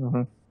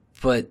 Mm-hmm.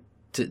 But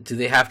do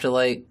they have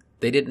to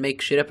they didn't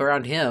make shit up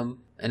around him.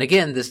 And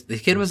again,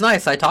 the kid was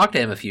nice. I talked to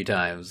him a few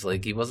times.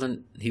 He was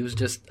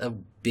just a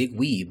big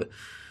weeb.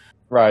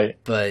 Right.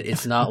 But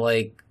it's not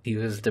like he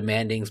was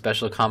demanding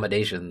special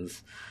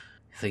accommodations.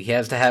 He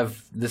has to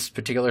have this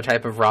particular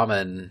type of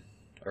ramen,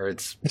 or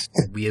it's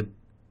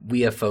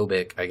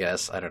weophobic, I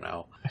guess. I don't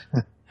know.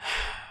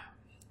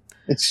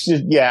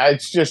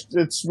 It's just,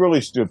 it's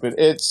really stupid.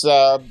 It's,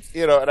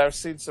 and I've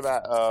seen some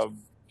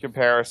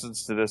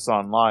comparisons to this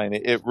online.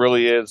 It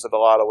really is, in a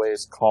lot of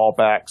ways,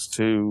 callbacks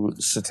to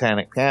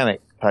Satanic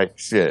Panic type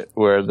shit,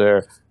 where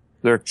they're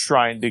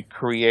trying to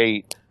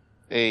create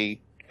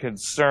a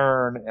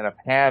concern and a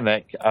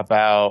panic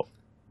about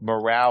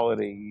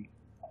morality,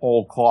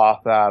 whole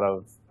cloth out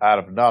of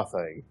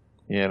nothing.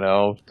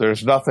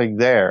 There's nothing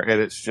there, and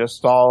it's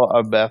just all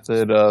a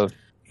method of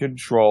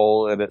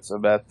control, and it's a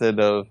method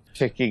of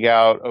picking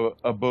out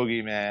a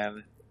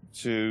boogeyman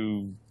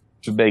to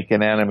make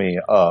an enemy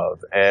of.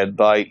 And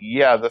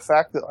the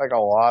fact that a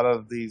lot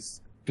of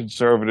these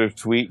conservative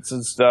tweets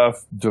and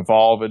stuff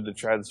devolve into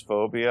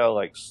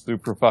transphobia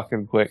super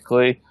fucking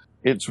quickly,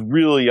 it's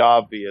really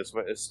obvious,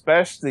 but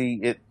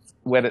especially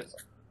when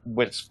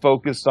it's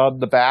focused on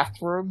the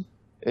bathroom.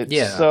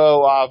 It's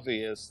so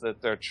obvious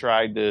that they're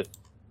trying to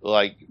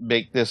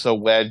make this a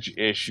wedge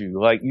issue.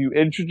 You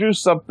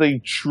introduce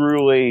something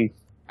truly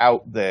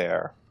out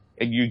there,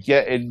 and you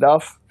get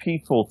enough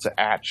people to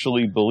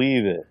actually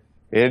believe it,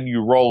 and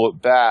you roll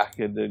it back,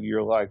 and then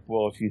you're like,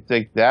 well, if you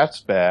think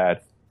that's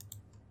bad,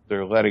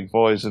 they're letting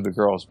boys in the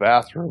girls'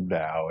 bathroom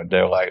now, and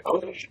they're like,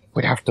 oh,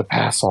 we have to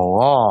pass a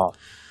law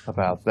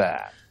about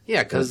that.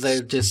 Yeah, because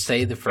they just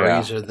say the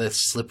furries are the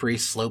slippery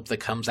slope that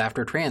comes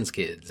after trans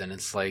kids, and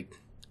it's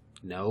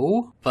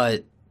no.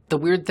 But the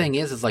weird thing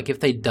is if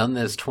they'd done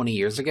this 20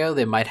 years ago,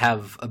 they might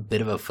have a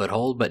bit of a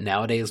foothold, but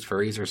nowadays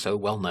furries are so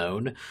well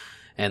known,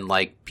 and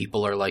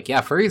people are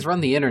furries run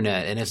the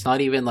internet, and it's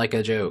not even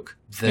a joke.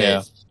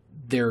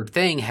 Their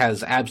thing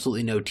has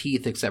absolutely no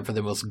teeth except for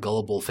the most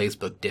gullible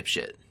Facebook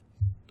dipshit.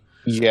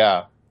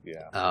 Yeah.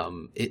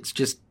 It's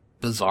just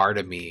bizarre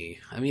to me.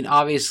 I mean,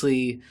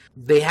 obviously,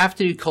 they have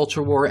to do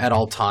culture war at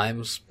all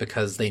times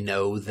because they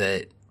know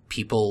that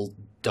people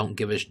don't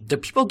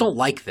people don't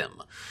like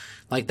them.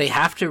 They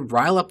have to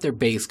rile up their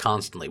base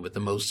constantly with the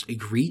most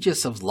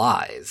egregious of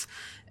lies,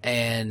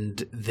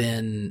 and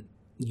then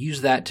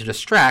use that to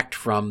distract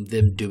from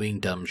them doing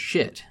dumb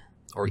shit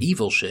or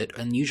evil shit,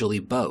 and usually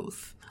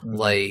both.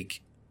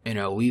 Like,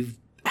 we've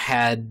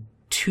had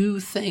 2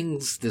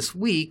 things this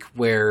week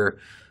where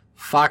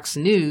Fox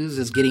News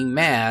is getting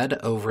mad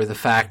over the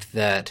fact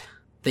that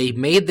they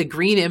made the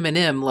green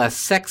M&M less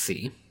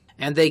sexy,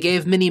 and they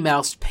gave Minnie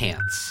Mouse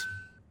pants.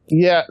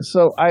 Yeah,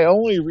 so I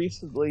only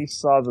recently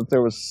saw that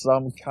there was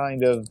some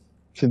kind of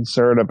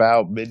concern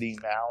about Minnie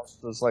Mouse.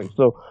 It's like,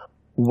 so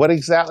what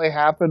exactly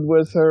happened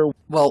with her?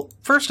 Well,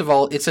 first of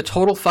all, it's a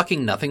total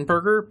fucking nothing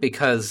burger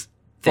because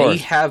they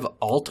have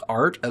alt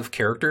art of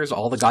characters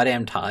all the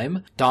goddamn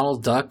time.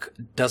 Donald Duck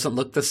doesn't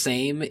look the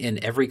same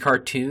in every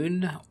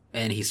cartoon,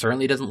 and he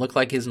certainly doesn't look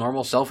like his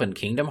normal self in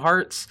Kingdom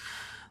Hearts.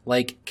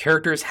 Like,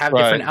 characters have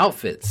different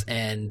outfits,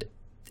 and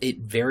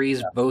it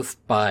varies both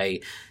by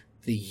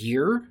the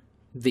year,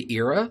 the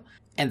era,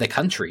 and the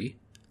country.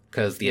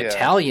 Because the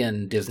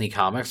Italian Disney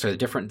comics are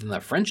different than the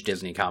French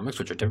Disney comics,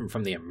 which are different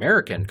from the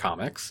American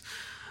comics.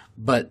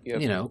 But,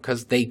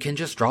 because they can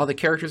just draw the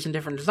characters in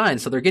different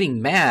designs. So they're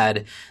getting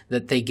mad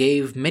that they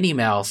gave Minnie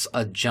Mouse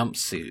a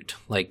jumpsuit.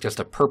 Like, just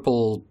a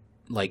purple,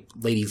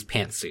 ladies'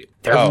 pantsuit.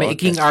 They're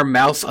making our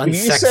mouse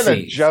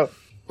unsexy.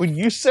 When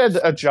you said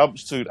a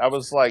jumpsuit, I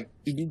was like,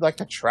 you mean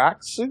like a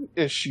tracksuit?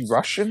 Is she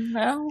Russian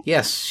now?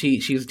 Yes,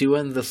 she's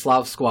doing the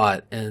Slav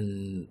squat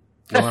and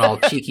going all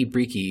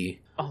cheeky-breaky.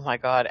 Oh my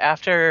god,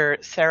 after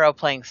Sarah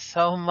playing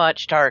so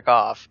much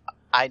Tarkov,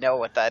 I know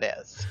what that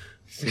is.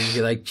 So you'd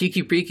be like,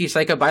 cheeky breaky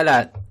psycho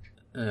bailat.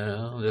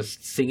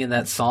 Just singing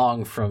that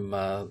song from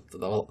all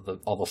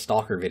the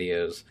Stalker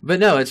videos. But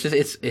no,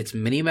 it's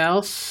Minnie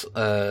Mouse.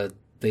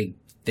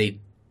 They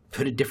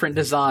put a different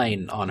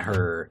design on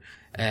her.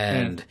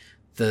 And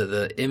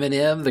the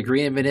M&M, the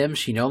green M&M,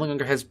 she no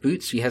longer has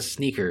boots, she has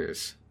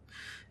sneakers.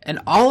 And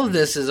all of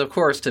this is, of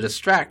course, to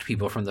distract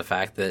people from the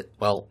fact that,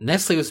 well,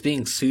 Nestle was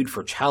being sued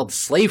for child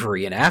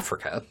slavery in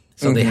Africa.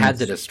 So they had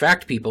to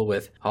distract people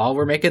with,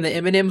 we're making the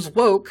M&Ms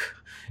woke.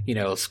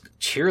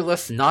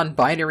 Cheerless,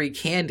 non-binary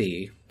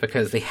candy,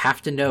 because they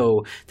have to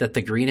know that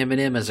the green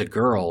M&M is a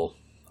girl.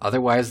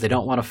 Otherwise, they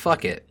don't want to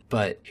fuck it.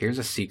 But here's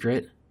a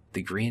secret.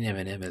 The green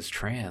M&M is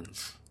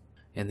trans.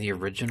 In the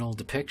original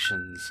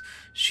depictions,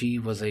 she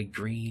was a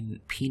green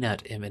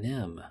peanut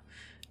M&M.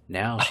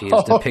 Now she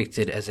is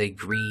depicted as a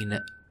green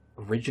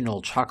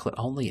original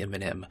chocolate-only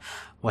M&M.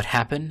 What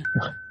happened?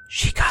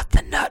 She got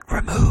the nut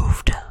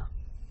removed.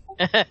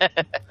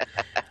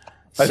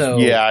 So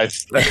I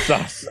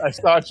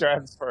saw a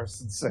trans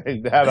person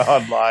saying that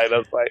online. I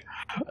was like,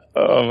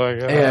 oh my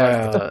god.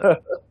 Yeah.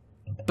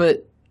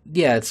 But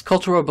yeah, it's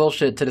cultural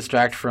bullshit to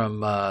distract from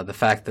the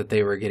fact that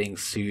they were getting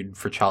sued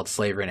for child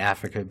slavery in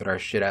Africa, but our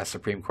shit-ass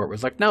Supreme Court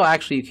was like, no,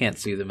 actually you can't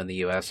sue them in the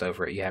U.S.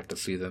 over it. You have to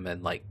sue them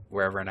in,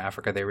 wherever in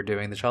Africa they were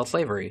doing the child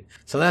slavery.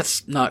 So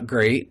that's not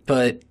great,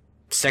 but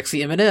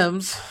sexy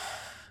M&Ms.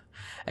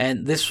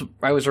 And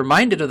I was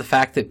reminded of the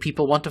fact that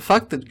people want to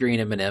fuck the green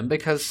M&M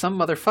because some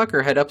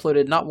motherfucker had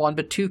uploaded not 1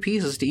 but 2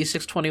 pieces to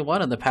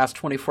E621 in the past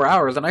 24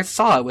 hours, and I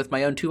saw it with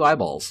my own 2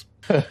 eyeballs.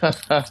 And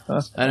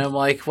I'm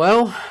like,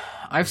 well,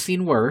 I've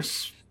seen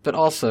worse, but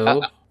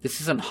also, this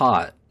isn't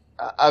hot.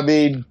 I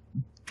mean,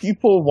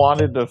 people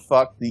wanted to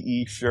fuck the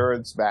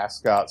Esurance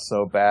mascot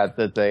so bad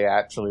that they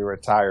actually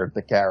retired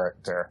the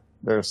character.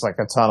 There's a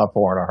ton of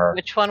porn of her.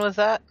 Which one was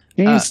that?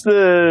 He's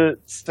the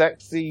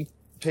sexy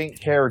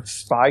pink-haired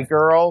spy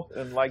girl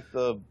in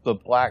the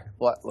black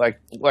like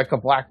a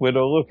Black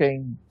Widow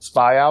looking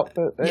spy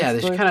outfit. Basically. Yeah,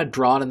 they're kind of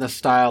drawn in the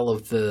style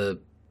of the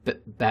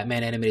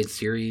Batman animated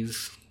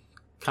series,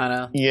 kind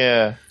of.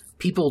 Yeah.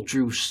 People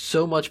drew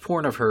so much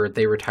porn of her,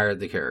 they retired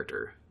the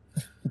character.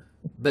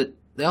 But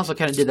they also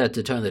kind of did that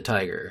to Tone the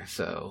Tiger,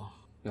 so,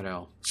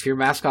 if your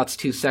mascot's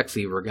too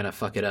sexy, we're gonna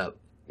fuck it up.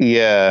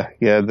 Yeah,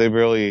 they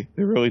really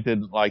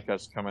didn't like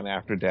us coming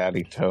after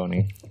Daddy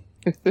Tony.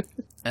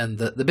 And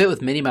the bit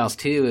with Minnie Mouse,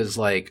 too, is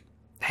like,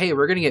 hey,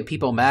 we're going to get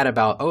people mad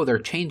about, they're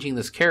changing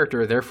this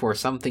character, therefore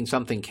something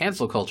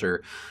cancel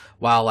culture,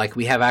 while,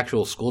 we have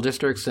actual school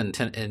districts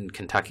in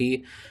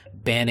Kentucky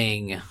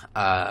banning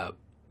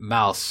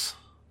Mouse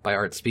by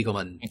Art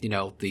Spiegelman,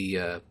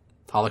 the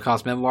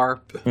Holocaust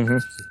memoir. Mm-hmm.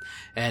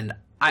 And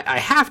I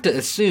have to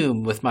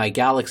assume with my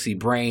galaxy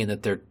brain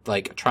that they're,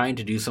 trying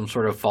to do some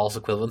sort of false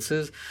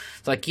equivalences.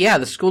 It's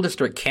the school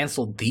district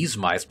canceled these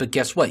mice, but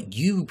guess what?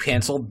 You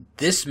canceled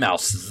this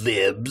mouse,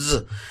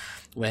 libs.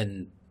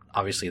 When,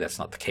 obviously, that's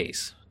not the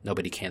case.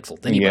 Nobody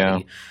canceled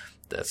anybody. Yeah.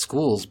 The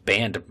schools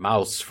banned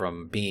Mouse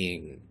from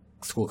being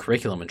school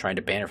curriculum and trying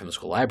to ban it from the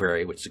school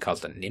library, which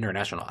caused an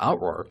international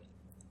outroar,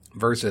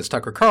 versus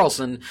Tucker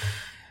Carlson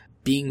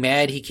being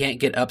mad he can't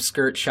get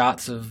upskirt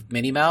shots of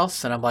Minnie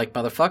Mouse. And I'm like,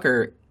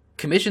 motherfucker,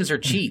 commissions are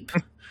cheap.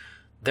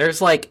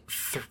 There's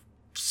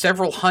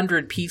several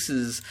hundred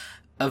pieces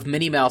of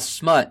Minnie Mouse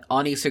smut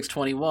on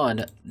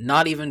E621,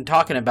 not even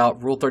talking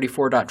about Rule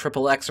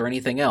 34.xxx or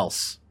anything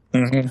else.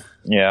 Mm-hmm.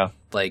 Yeah.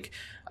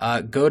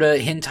 Go to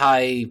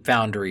Hentai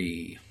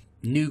Foundry,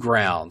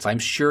 Newgrounds. I'm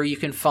sure you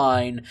can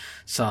find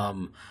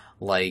some,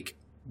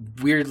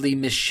 weirdly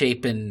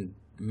misshapen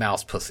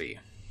mouse pussy.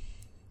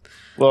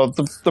 Well,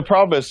 the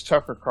problem is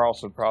Tucker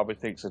Carlson probably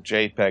thinks a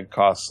JPEG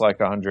costs like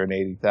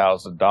 $180,000.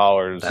 That's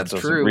and doesn't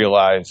true.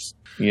 realize,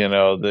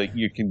 that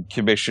you can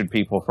commission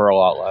people for a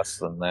lot less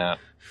than that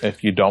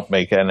if you don't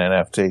make an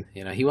NFT.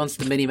 He wants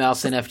the Minnie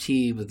Mouse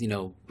NFT with the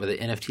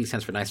NFT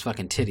stands for nice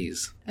fucking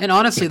titties. And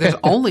honestly, there's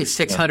only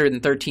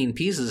 613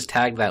 pieces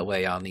tagged that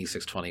way on the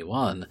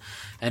 621,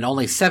 and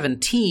only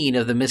 17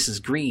 of the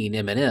Mrs. Green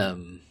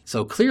M&M.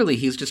 So clearly,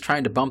 he's just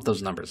trying to bump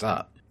those numbers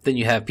up. Then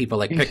you have people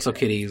like Pixel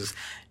Kitties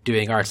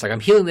doing arts like,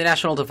 I'm healing the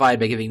national divide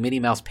by giving Minnie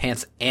Mouse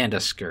pants and a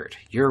skirt.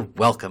 You're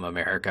welcome,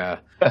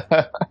 America.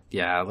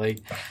 Yeah,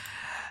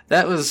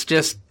 that was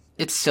just,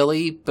 it's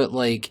silly, but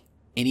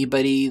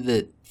anybody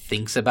that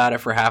thinks about it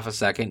for half a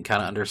second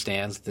kind of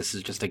understands this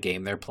is just a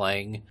game they're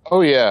playing. Oh,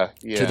 yeah.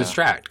 To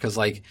distract. Because,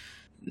 hey,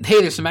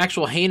 there's some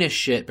actual heinous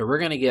shit, but we're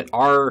going to get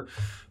our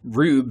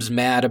rubes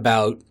mad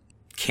about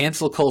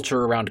cancel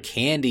culture around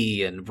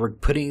candy, and we're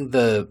putting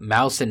the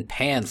mouse in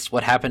pants,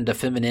 what happened to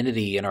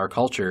femininity in our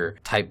culture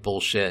type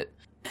bullshit.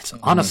 It's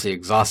honestly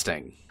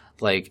exhausting.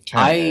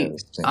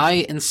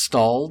 I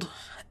installed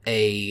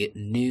a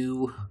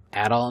new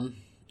add-on.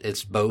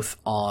 It's both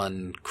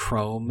on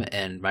Chrome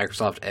and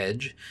Microsoft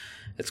Edge.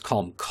 It's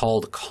called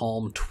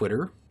Calm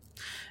Twitter.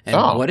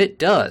 And what it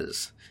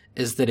does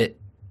is that it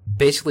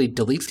basically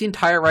deletes the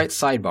entire right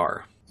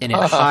sidebar, and it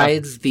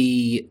hides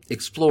the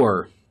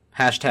Explore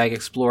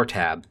 #Explore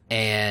tab.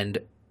 And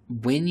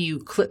when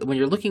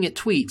you're looking at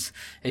tweets,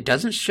 it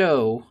doesn't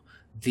show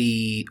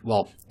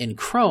in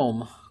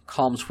Chrome,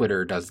 Calm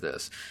Twitter does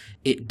this.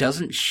 It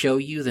doesn't show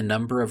you the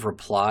number of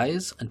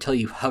replies until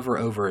you hover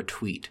over a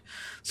tweet.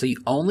 So you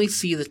only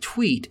see the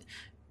tweet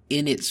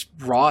in its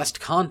rawest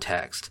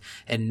context,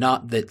 and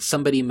not that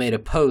somebody made a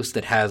post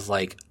that has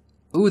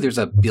ooh, there's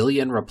 1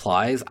 billion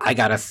replies. I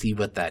gotta see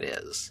what that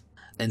is.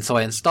 And so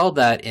I installed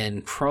that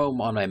in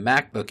Chrome on my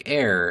MacBook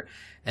Air.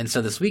 And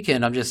so this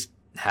weekend I'm just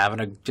kind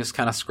of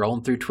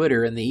scrolling through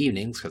Twitter in the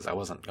evenings, because I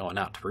wasn't going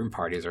out to room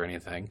parties or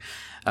anything.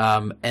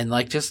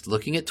 And just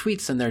looking at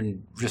tweets in their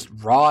just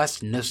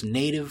rawest, most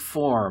native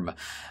form.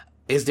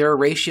 Is there a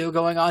ratio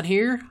going on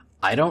here?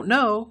 I don't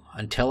know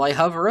until I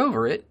hover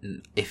over it.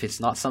 And if it's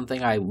not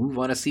something I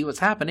want to see what's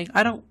happening,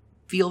 I don't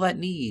feel that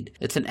need.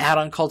 It's an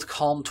add-on called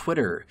Calm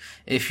Twitter.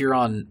 If you're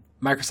on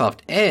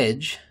Microsoft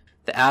Edge,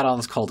 the add-on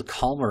is called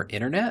Calmer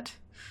Internet.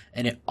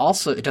 And it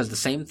does the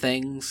same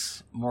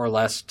things more or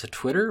less to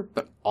Twitter,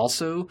 but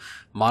also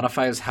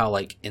modifies how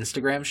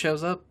Instagram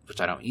shows up,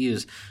 which I don't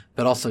use,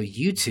 but also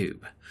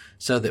YouTube.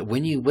 So that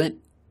when you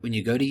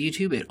go to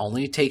YouTube, it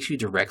only takes you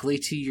directly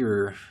to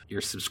your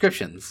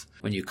subscriptions.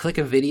 When you click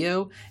a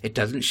video, it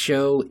doesn't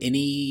show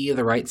any of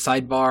the right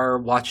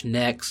sidebar, watch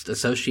next,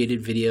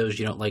 associated videos.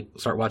 You don't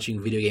start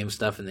watching video game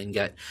stuff and then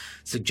get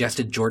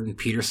suggested Jordan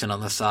Peterson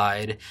on the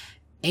side.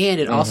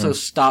 And it also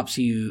stops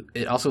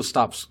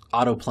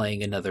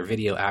auto-playing another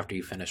video after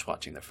you finish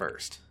watching the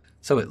first.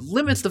 So it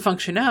limits the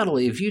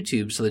functionality of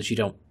YouTube so that you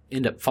don't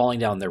end up falling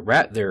down their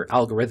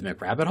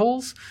algorithmic rabbit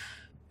holes.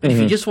 But if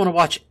you just want to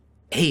watch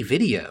a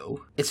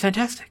video, it's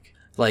fantastic.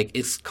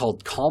 It's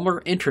called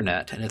Calmer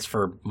Internet, and it's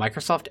for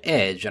Microsoft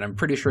Edge, and I'm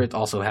pretty sure it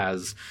also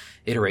has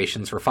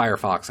iterations for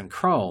Firefox and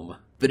Chrome.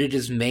 But it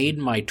has made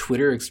my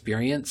Twitter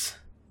experience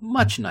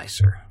much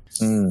nicer,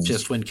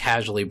 just when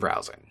casually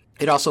browsing.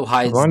 It also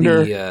hides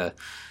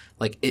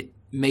it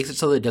makes it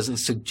so that it doesn't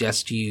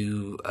suggest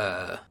you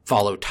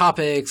follow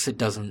topics. It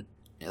doesn't,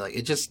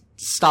 it just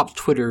stops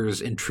Twitter's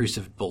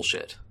intrusive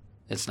bullshit.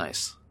 It's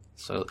nice.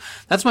 So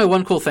that's my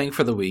one cool thing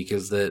for the week,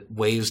 is that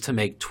ways to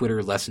make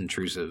Twitter less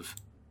intrusive.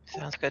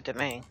 Sounds good to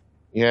me.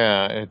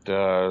 Yeah, it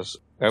does.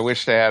 I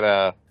wish they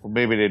had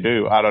maybe they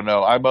do. I don't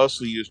know. I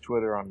mostly use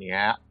Twitter on the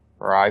app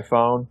for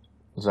iPhone.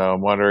 So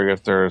I'm wondering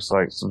if there's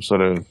some sort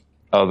of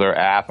other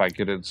app I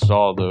could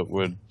install that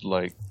would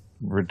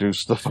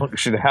reduce the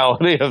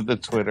functionality of the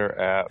Twitter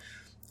app.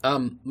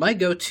 My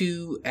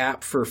go-to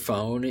app for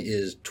phone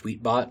is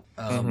Tweetbot.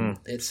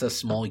 It's a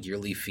small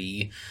yearly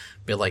fee,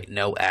 but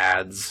no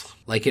ads.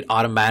 It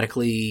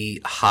automatically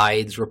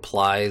hides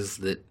replies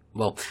that,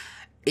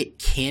 it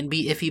can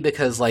be iffy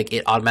because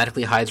it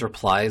automatically hides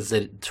replies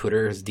that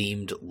Twitter has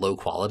deemed low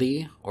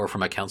quality, or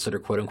from accounts that are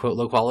quote unquote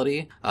low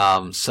quality.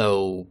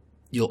 So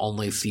you'll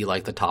only see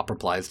the top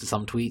replies to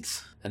some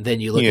tweets. And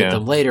then you look at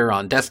them later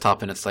on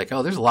desktop, and it's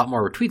oh, there's a lot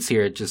more tweets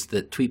here. It's just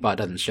that Tweetbot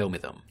doesn't show me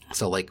them.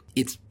 So,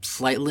 it's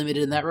slightly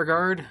limited in that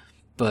regard.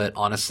 But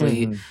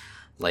honestly,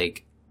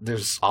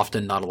 there's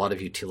often not a lot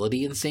of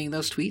utility in seeing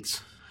those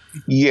tweets.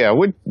 Yeah,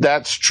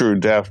 that's true,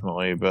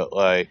 definitely. But,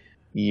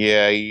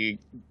 you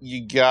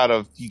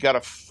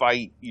gotta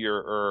fight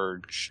your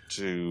urge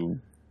to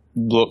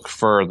look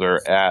further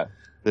at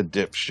the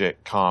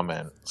dipshit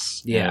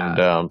comments.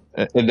 Yeah.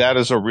 And that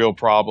is a real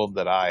problem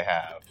that I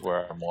have,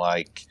 where I'm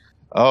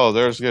oh,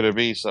 there's going to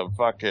be some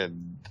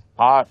fucking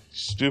hot,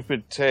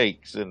 stupid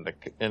takes in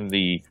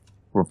the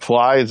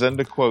replies and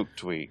the quote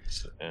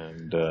tweets.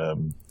 And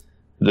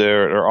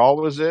there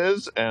always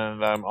is,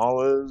 and I'm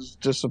always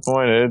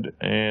disappointed.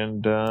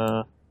 And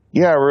I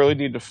really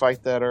need to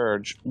fight that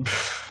urge.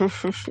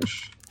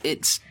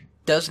 It's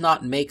does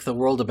not make the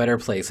world a better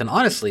place. And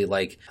honestly,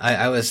 like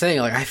I was saying,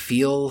 like I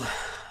feel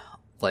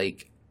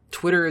like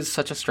Twitter is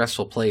such a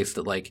stressful place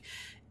that like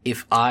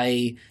if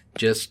I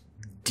just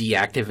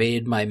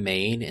deactivated my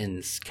main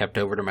and kept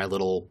over to my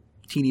little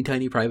teeny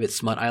tiny private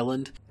smut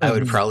island, I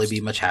would probably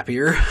be much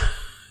happier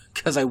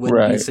because I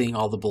wouldn't be seeing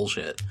all the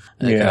bullshit.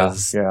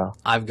 Because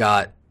I've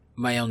got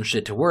my own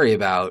shit to worry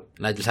about,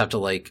 and I just have to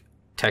like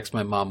text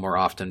my mom more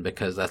often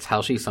because that's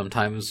how she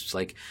sometimes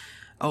like,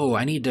 oh,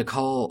 I need to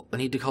call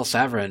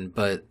Saverin,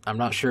 but I'm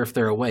not sure if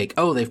they're awake.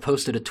 Oh, they've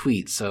posted a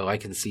tweet, so I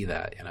can see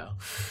that, you know.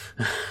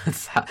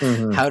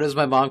 How does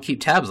my mom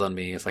keep tabs on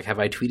me? It's like, have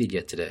I tweeted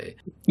yet today?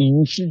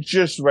 You should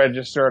just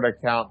register an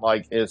account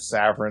like, is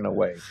Saverin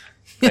awake?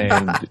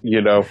 And,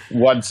 you know,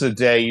 once a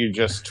day you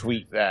just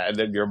tweet that, and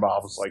then your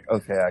mom's like,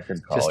 okay, I can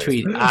call just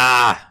you. Tweet,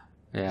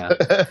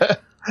 yeah.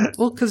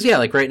 Well, because, yeah,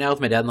 like right now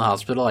with my dad in the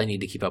hospital, I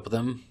need to keep up with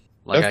him.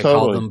 Like, I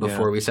called him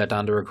before we sat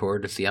down to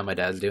record to see how my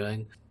dad's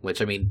doing,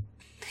 which, I mean,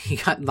 he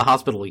got in the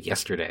hospital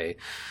yesterday,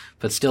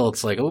 but still,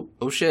 it's like,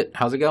 oh shit,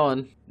 how's it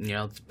going? You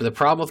know, the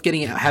problem with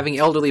having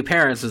elderly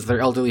parents is they're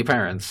elderly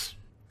parents.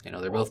 You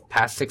know, they're both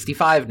past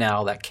 65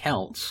 now, that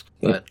counts.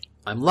 But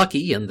I'm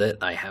lucky in that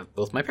I have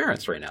both my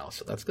parents right now,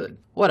 so that's good.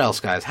 What else,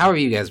 guys? How have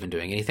you guys been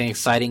doing? Anything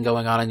exciting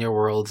going on in your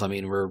worlds? I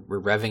mean, we're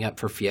revving up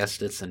for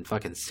Fiestas in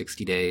fucking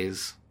 60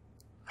 days.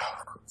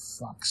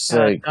 Fuck's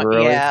sake,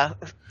 really? Yeah,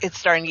 it's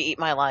starting to eat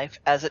my life,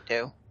 as it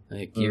do.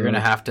 Like, you're gonna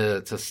have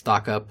to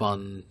stock up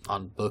on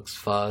books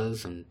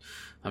fuzz, and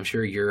I'm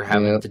sure you're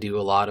having to do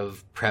a lot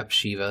of prep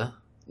Shiva.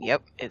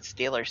 Yep, it's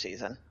dealer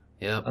season.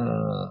 Yep.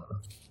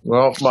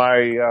 Well,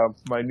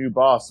 my new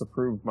boss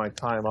approved my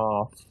time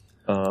off,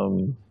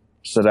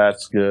 so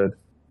that's good.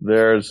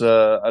 There's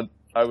I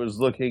was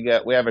looking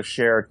at, we have a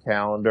shared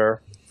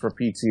calendar for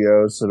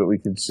PTO so that we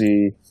can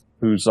see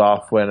who's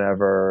off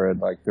whenever, and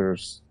like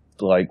there's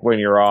like when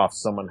you're off,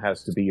 someone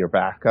has to be your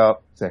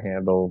backup to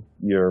handle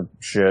your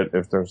shit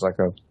if there's like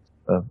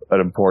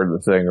an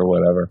important thing or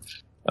whatever.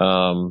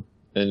 And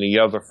the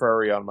other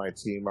furry on my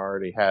team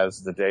already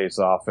has the days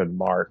off in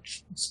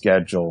March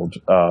scheduled.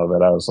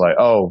 That I was like,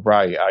 oh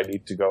right, I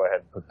need to go ahead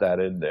and put that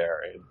in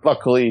there. And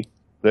luckily,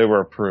 they were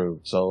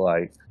approved. So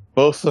like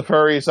both the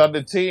furries on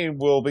the team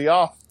will be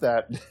off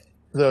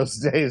those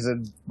days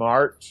in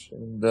March.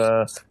 And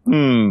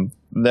then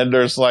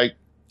there's like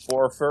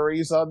 4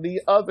 furries on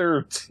the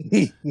other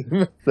team.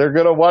 They're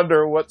going to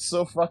wonder what's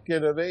so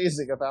fucking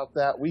amazing about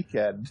that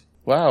weekend.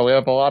 Wow, we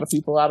have a lot of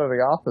people out of the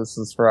office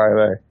this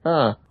Friday.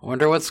 Huh. I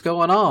wonder what's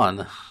going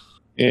on.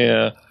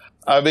 Yeah.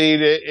 I mean,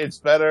 it's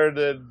better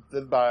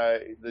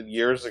than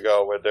years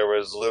ago when there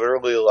was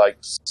literally like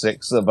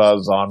 6 of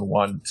us on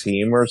one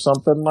team or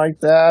something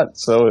like that.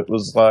 So it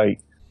was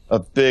like a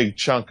big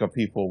chunk of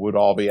people would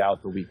all be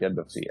out the weekend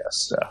of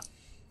Fiesta.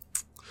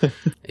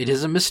 It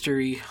is a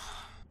mystery.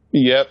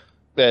 Yep.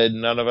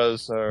 And none of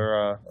us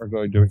are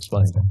going to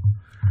explain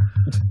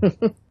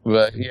it.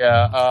 But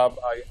yeah, I'll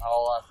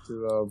have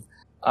to.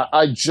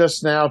 I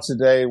just now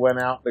today went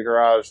out in the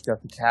garage,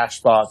 got the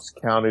cash box,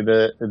 counted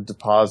it, and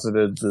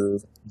deposited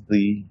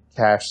the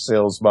cash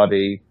sales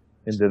money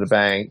into the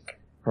bank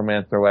from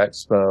Anthro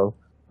Expo.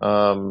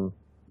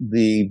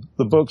 The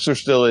books are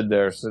still in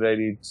there, so they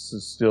need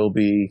to still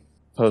be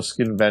post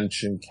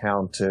convention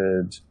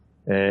counted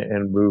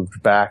and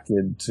moved back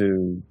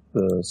into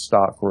the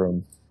stock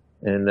room.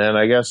 And then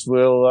I guess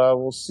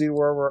we'll see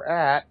where we're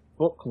at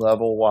book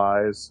level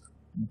wise.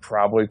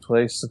 Probably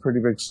place a pretty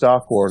big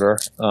stock order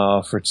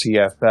for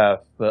TFF.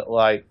 But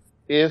like,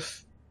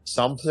 if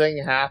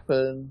something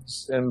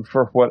happens and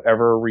for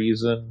whatever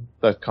reason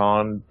the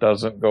con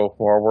doesn't go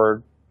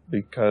forward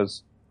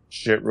because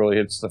shit really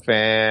hits the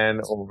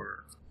fan,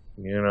 or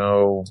you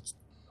know,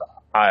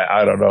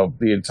 I don't know,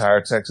 the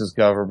entire Texas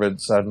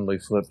government suddenly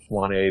flips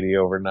 180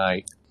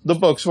 overnight, the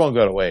books won't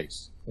go to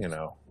waste. You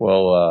know,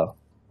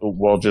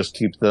 we'll just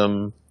keep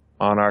them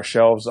on our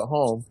shelves at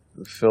home,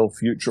 fill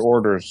future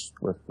orders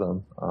with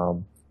them.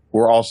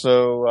 We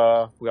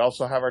also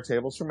have our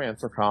tables from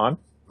Anthrocon,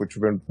 which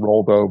have been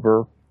rolled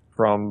over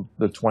from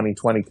the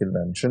 2020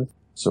 convention.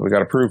 So we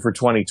got approved for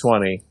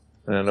 2020,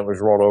 and then it was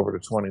rolled over to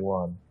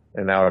 21,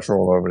 and now it's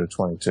rolled over to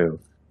 22.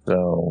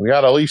 So we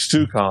got at least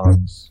 2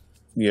 cons,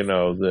 you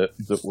know,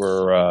 that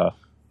we're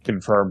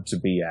confirmed to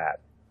be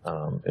at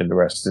in the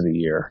rest of the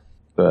year.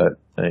 But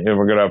and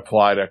we're going to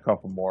apply to a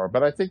couple more.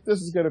 But I think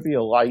this is going to be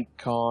a light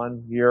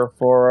con year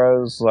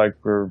for us. Like,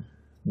 we're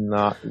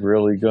not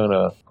really going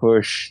to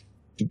push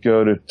to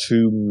go to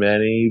too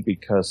many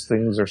because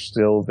things are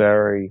still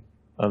very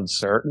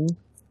uncertain.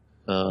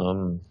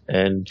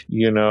 And,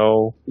 you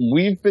know,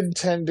 we've been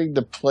tending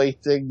to play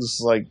things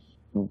like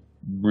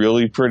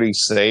really pretty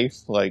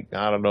safe. Like,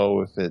 I don't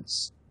know if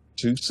it's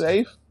too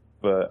safe,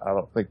 but I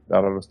don't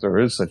know if there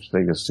is such a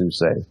thing as too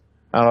safe.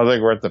 I don't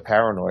think we're at the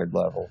paranoid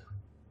level.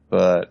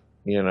 But,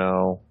 you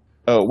know,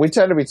 we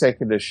tend to be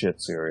taking this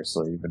shit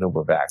seriously, even though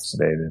we're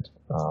vaccinated.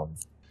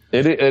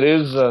 It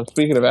is,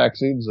 speaking of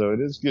vaccines, though, it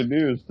is good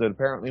news that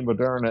apparently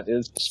Moderna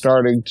is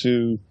starting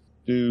to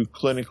do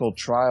clinical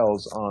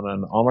trials on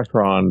an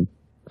Omicron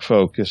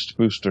focused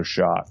booster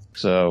shot.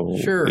 So,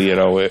 Sure.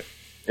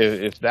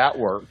 if that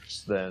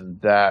works, then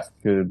that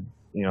could,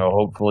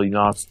 hopefully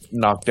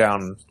knock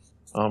down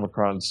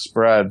Omicron's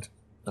spread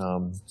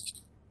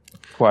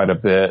quite a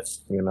bit.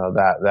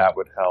 That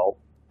would help.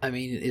 I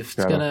mean, if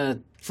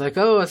it's like,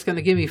 oh, it's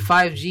gonna give me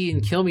 5G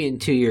and kill me in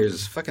 2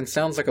 years. Fucking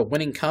sounds like a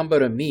winning combo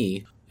to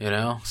me.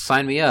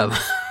 Sign me up.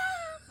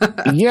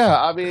 Yeah,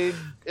 I mean,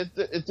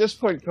 at this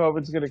point,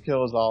 COVID's going to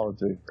kill us all in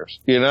 2 years.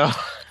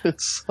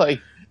 It's like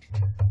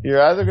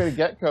you're either going to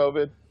get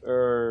COVID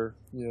or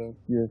you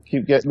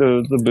keep getting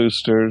the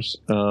boosters.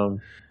 And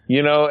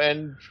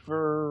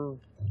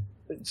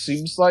it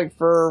seems like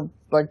for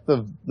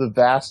the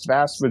vast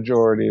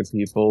majority of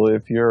people,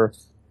 if you're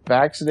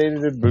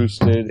vaccinated and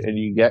boosted and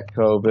you get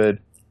COVID,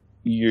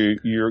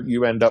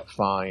 you end up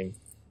fine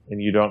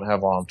and you don't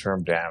have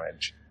long-term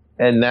damage.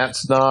 And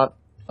that's not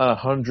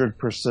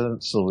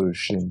 100%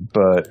 solution,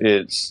 but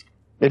it's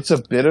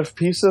a bit of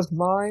peace of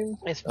mind.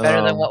 It's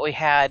better than what we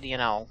had,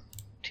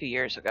 2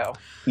 years ago.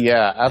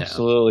 Yeah,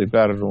 absolutely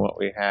better than what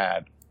we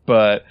had.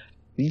 But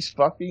these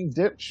fucking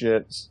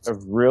dipshits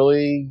have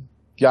really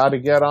got to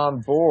get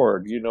on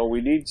board.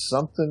 We need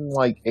something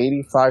like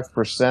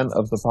 85%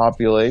 of the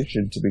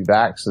population to be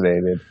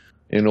vaccinated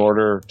in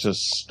order to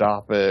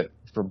stop it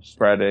from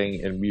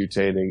spreading and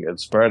mutating and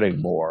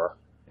spreading more.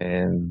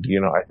 And,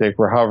 I think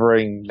we're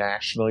hovering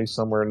nationally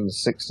somewhere in the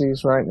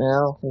 60s right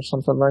now or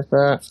something like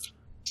that.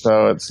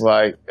 So it's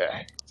like,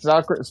 it's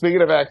not great. Speaking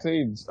of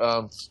vaccines,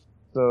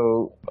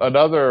 so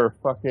another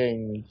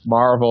fucking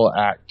Marvel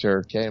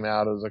actor came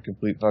out as a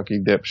complete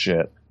fucking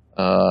dipshit.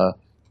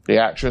 The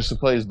actress who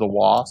plays the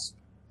Wasp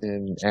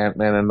in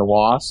Ant-Man and the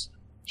Wasp,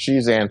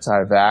 she's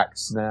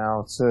anti-vax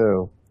now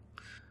too.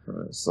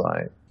 It's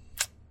like,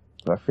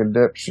 fucking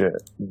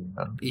dipshit.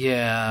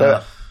 Yeah.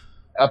 But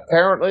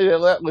apparently they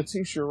let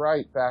Letitia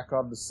Wright back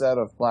on the set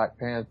of Black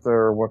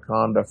Panther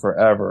Wakanda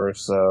Forever,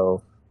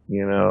 so,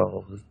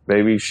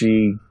 maybe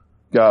she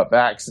got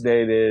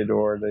vaccinated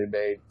or they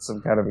made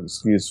some kind of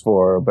excuse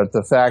for her. But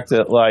the fact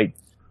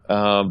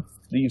that,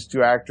 these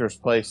two actors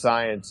play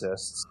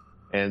scientists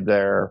and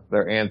they're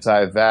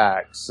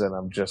anti-vax, and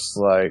I'm just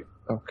like,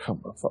 oh,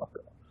 come the fuck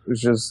up.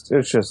 It's just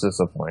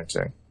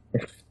disappointing.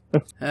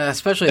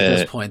 Especially at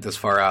this point, this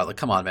far out. Like,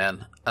 come on,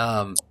 man.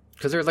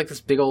 Because there was this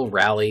big old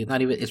rally.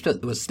 Not even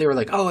they were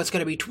like, oh, it's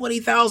gonna be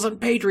 20,000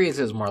 Patriots.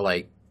 It was more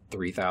like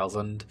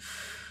 3,000.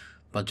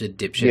 Bunch of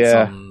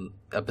dipshits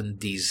up in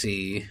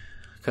DC.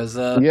 Because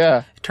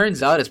it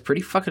turns out it's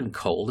pretty fucking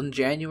cold in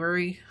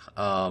January.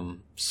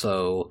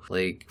 So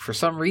for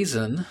some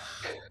reason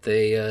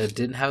they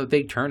didn't have a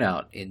big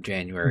turnout in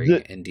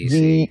January in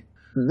DC.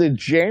 The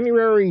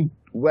January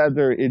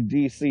weather in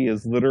DC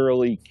has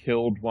literally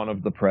killed one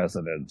of the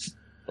presidents.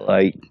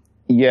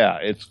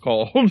 It's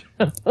cold.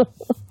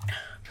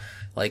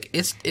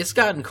 It's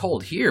gotten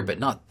cold here, but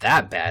not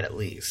that bad at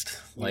least.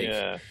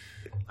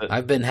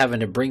 I've been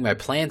having to bring my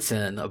plants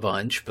in a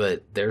bunch,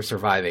 but they're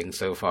surviving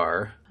so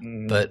far.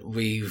 Mm. But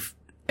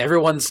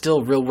everyone's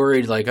still real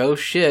worried, oh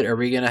shit, are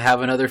we gonna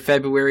have another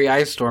February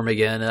ice storm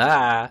again?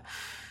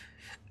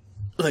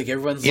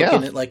 Everyone's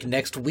looking at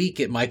next week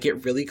it might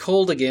get really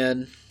cold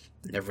again.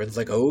 Everyone's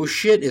like, oh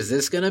shit, is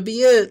this gonna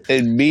be it?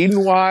 And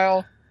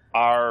meanwhile,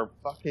 our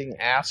fucking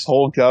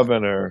asshole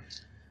governor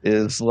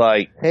is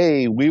like,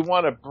 hey, we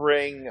want to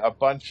bring a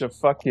bunch of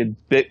fucking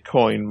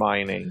Bitcoin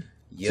mining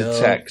to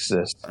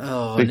Texas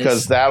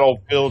because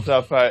that'll build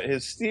up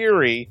his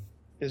theory,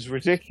 his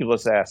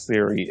ridiculous ass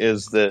theory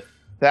is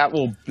that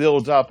will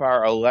build up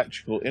our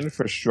electrical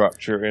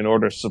infrastructure in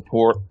order to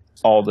support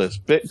all this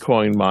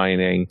Bitcoin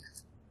mining,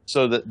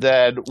 so that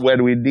then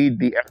when we need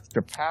the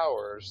extra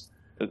power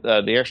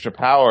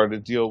to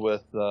deal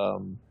with a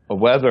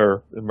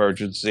weather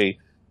emergency,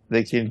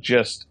 they can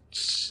just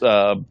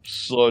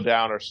slow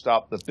down or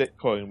stop the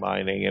Bitcoin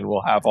mining, and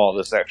we'll have all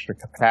this extra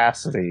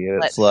capacity. And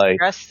let's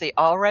stress the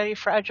already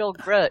fragile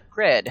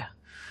grid.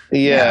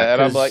 Yeah,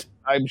 and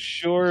I'm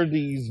sure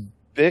these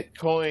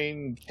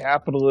Bitcoin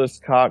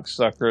capitalist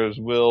cocksuckers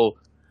will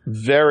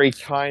very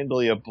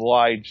kindly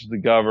oblige the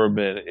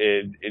government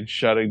in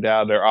shutting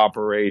down their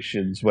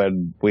operations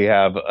when we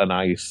have an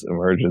ice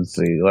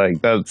emergency.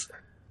 That's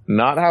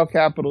not how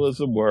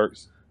capitalism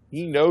works.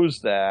 He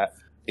knows that.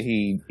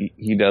 He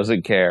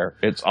doesn't care.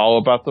 It's all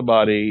about the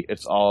money.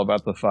 It's all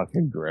about the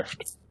fucking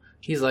grift.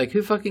 He's like,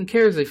 who fucking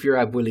cares if your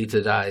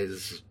abuelita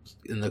dies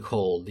in the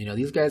cold?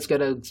 These guys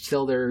gotta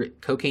sell their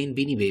cocaine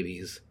Beanie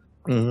Babies.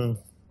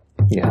 Mm-hmm.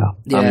 Yeah.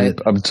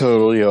 I'm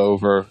totally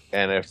over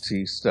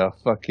NFT stuff.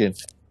 Fucking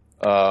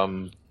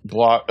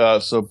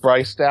so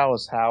Bryce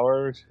Dallas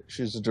Howard,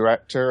 she's a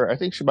director. I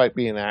think she might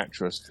be an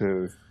actress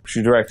too.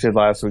 She directed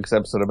last week's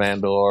episode of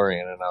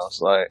Mandalorian, and I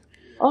was like,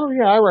 oh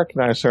yeah, I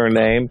recognize her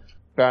name.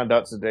 Found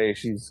out today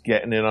she's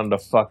getting in on the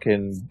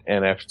fucking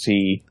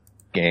NFT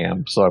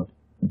scam, so I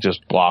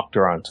just blocked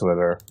her on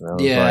Twitter.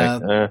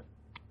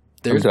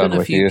 There's been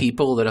a few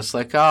people that it's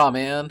like, oh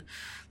man,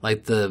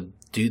 the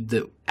dude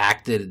that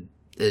acted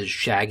as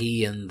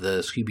Shaggy in the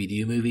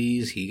Scooby-Doo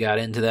movies, he got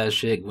into that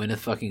shit. Gwyneth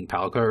fucking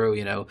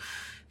Paltrow,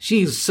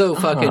 She's so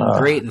fucking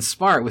great and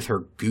smart with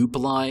her goop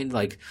line.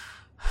 Like,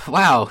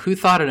 wow, who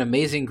thought an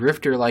amazing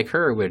grifter like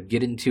her would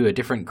get into a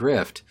different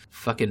grift?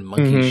 Fucking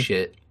monkey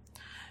shit.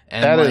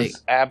 And that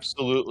is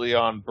absolutely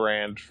on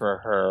brand for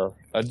her.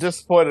 I'm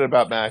disappointed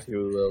about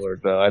Matthew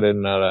Lillard, though. I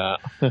didn't know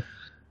that.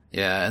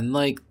 Yeah, and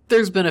like,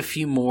 there's been a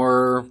few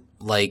more,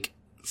 like,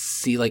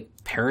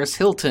 Paris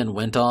Hilton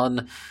went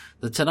on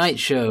The Tonight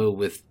Show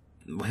with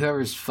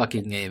whoever's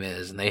fucking name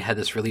is, and they had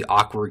this really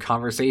awkward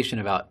conversation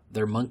about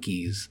their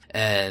monkeys,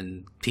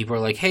 and people are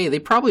like, hey, they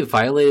probably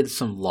violated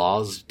some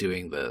laws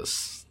doing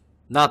this.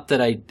 Not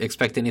that I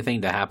expect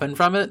anything to happen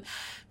from it,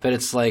 but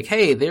it's like,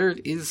 hey, there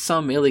is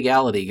some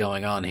illegality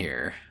going on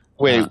here.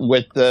 Wait,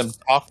 with them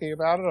talking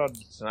about it on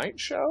The Tonight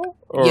Show?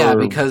 Or... Yeah,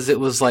 because it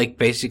was like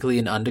basically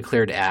an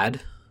undeclared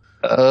ad.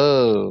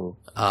 Oh.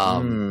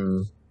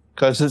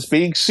 Because it's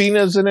being seen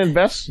as an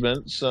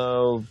investment,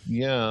 so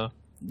yeah.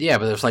 Yeah,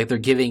 but it's like they're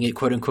giving it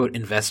quote-unquote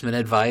investment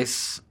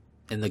advice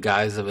in the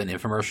guise of an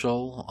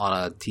infomercial on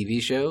a TV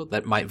show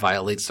that might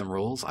violate some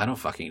rules. I don't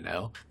fucking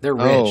know. They're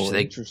rich.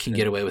 They can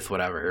get away with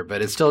whatever.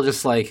 But it's still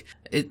just like,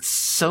 it's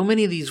so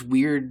many of these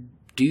weird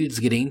dudes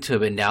getting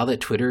into it. And now that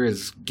Twitter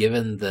has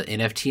given the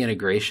NFT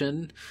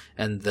integration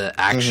and the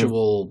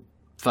actual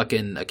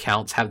fucking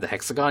accounts have the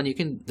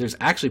hexagon, there's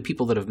actually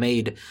people that have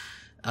made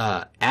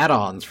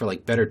add-ons for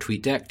like Better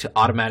TweetDeck to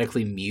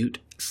automatically mute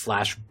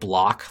 /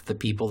 block the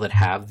people that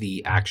have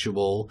the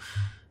actual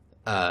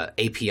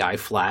API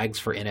flags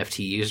for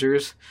NFT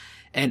users.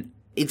 And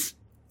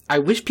I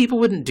wish people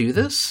wouldn't do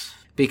this,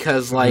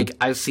 because like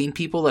I've seen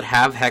people that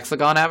have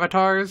hexagon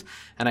avatars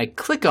and I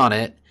click on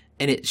it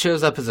and it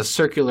shows up as a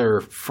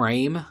circular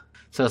frame.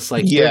 So it's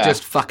like, you're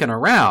just fucking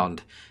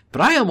around,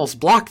 but I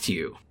almost blocked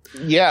you.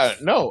 Yeah,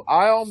 no,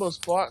 I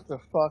almost blocked the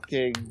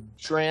fucking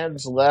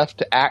trans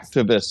left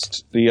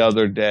activist the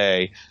other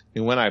day,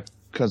 and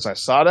because I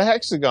saw the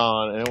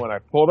hexagon, and when I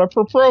pulled up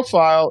her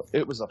profile,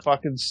 it was a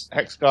fucking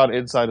hexagon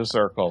inside a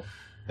circle.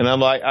 And I'm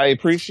like, I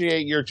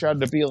appreciate you're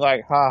trying to be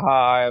like, haha,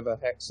 I have a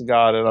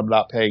hexagon and I'm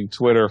not paying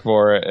Twitter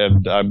for it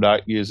and I'm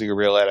not using a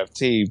real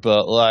NFT,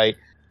 but like,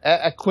 at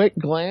a quick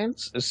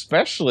glance,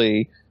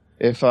 especially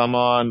if I'm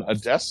on a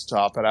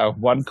desktop and I have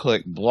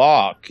one-click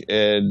block,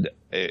 and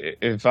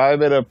if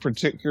I'm in a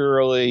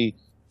particularly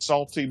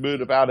salty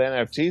mood about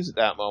NFTs at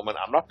that moment,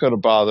 I'm not going to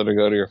bother to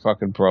go to your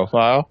fucking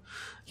profile.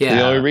 Yeah.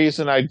 The only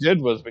reason I did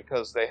was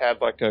because they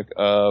had like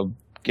a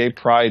gay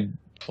pride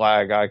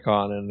flag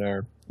icon in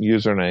their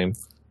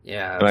username.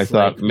 Yeah. And I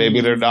thought,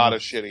 maybe they're not a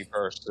shitty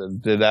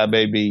person. That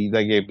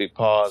gave me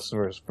pause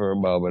for a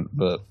moment,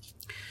 but...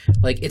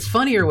 Like, it's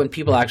funnier when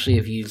people actually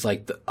have used,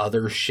 like, the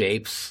other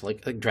shapes.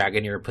 Like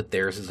Dragoneer put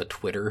theirs as a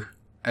Twitter,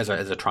 as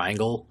a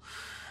triangle.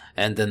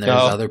 And then there's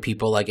other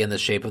people, like, in the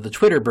shape of the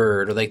Twitter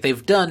bird. Or, like,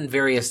 they've done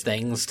various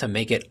things to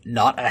make it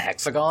not a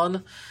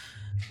hexagon.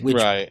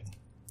 Which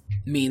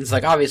means,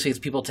 like, obviously it's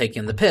people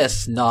taking the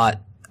piss,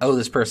 not, oh,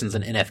 this person's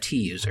an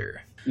NFT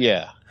user.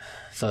 Yeah.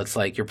 So it's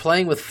like, you're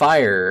playing with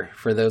fire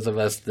for those of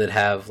us that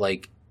have,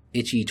 like,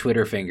 itchy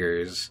Twitter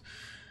fingers.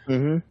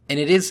 Mm-hmm. And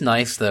it is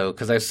nice, though,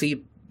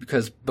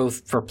 because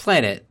both for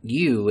Planet,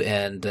 you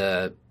and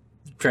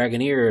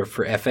Dragoneer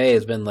for FA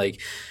has been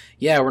like,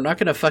 yeah, we're not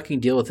going to fucking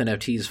deal with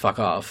NFTs, fuck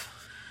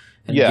off.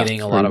 And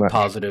getting a lot of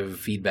positive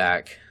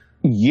feedback.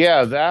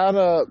 Yeah,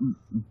 that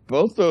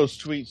both those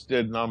tweets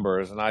did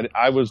numbers, and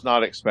I was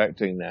not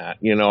expecting that.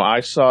 You know, I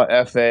saw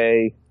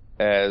FA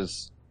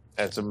as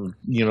a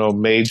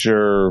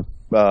major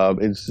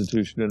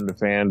institution in the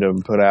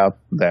fandom put out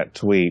that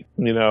tweet,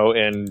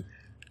 and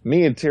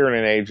me and Tyrion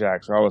and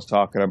Ajax are always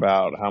talking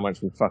about how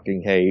much we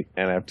fucking hate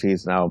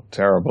NFTs and how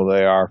terrible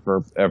they are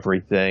for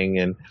everything.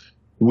 And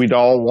we'd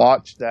all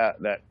watch that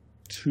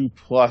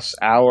 2+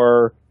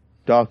 hour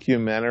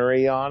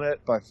documentary on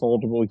it by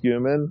Foldable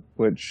Human,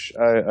 which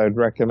I'd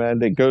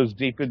recommend. It goes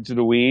deep into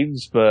the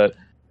weeds, but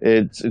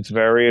it's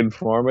very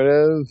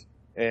informative.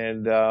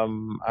 And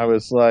I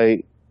was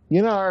like, I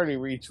already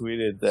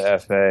retweeted the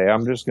FA.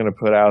 I'm just going to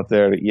put out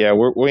there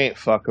that, we ain't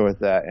fucking with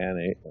that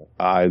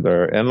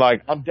either. And,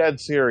 like, I'm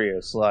dead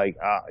serious. Like,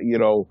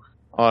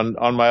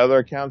 on my other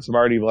accounts, I'm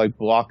already, like,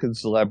 blocking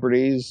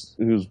celebrities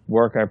whose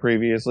work I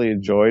previously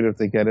enjoyed if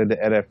they get into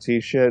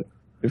NFT shit.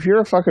 If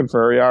you're a fucking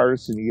furry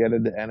artist and you get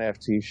into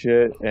NFT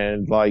shit,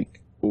 and, like,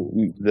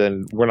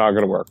 then we're not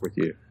going to work with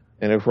you.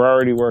 And if we're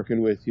already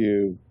working with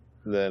you,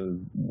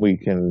 then we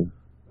can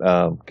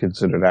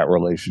consider that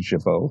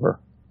relationship over.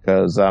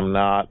 Because I'm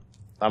not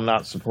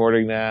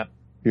supporting that.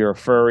 If you're a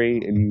furry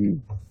and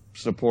you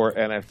support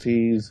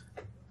NFTs,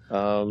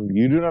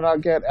 you do not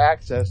get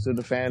access to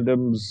the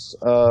fandom's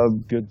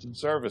goods and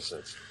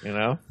services,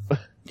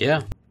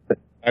 Yeah.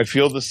 I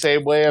feel the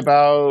same way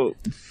about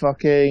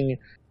fucking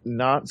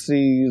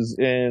Nazis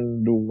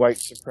and white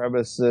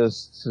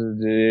supremacists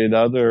and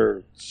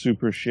other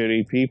super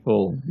shitty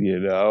people,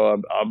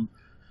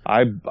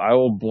 I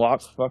will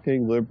block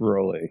fucking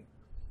liberally.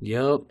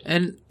 Yep.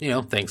 And,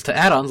 thanks to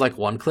add-ons like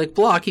one-click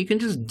block, you can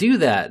just do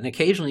that and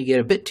occasionally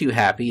get a bit too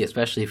happy,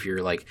 especially if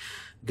you're, like,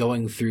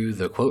 going through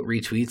the quote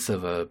retweets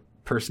of a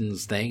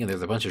person's thing and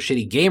there's a bunch of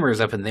shitty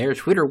gamers up in there,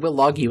 Twitter will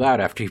log you out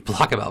after you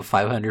block about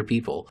 500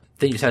 people.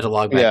 Then you just have to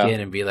log back in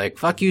and be like,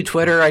 fuck you,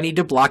 Twitter, I need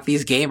to block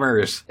these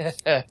gamers.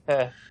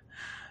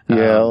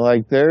 Yeah,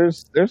 like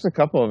there's a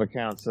couple of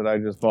accounts that I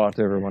just blocked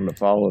everyone that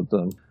followed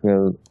them.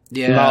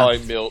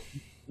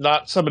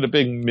 Not some of the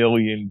big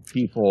million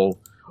people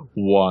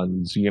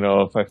ones.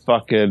 If I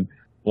fucking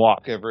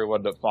block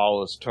everyone that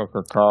follows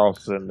Tucker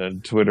Carlson,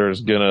 then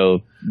Twitter's gonna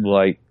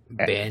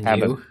ban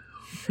you.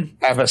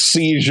 Have a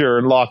seizure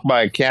and lock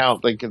my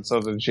account thinking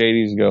something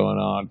shady's going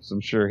on. So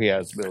I'm sure he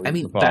has millions. I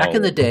mean, back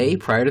in the day,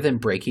 prior to them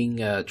breaking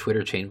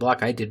Twitter chain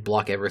block, I did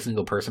block every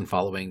single person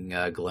following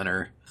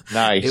Glenner.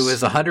 Nice. It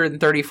was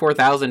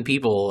 134,000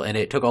 people, and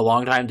it took a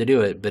long time to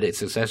do it, but it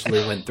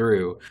successfully went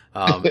through.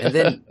 And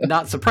then,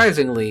 not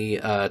surprisingly,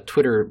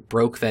 Twitter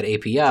broke that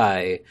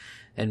API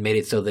and made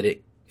it so that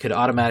it could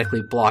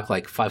automatically block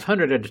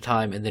 500 at a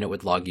time, and then it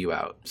would log you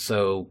out.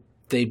 So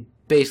they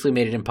basically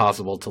made it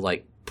impossible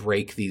to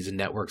break these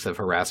networks of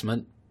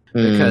harassment.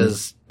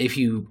 Because if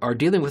you are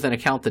dealing with an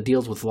account that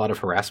deals with a lot of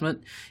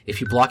harassment, if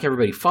you block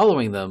everybody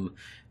following them,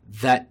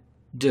 that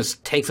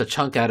just takes a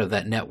chunk out of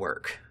that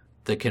network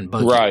that can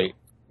bug you. Right.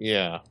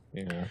 Yeah.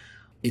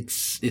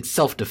 It's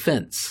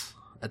self-defense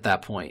at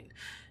that point.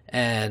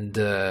 And,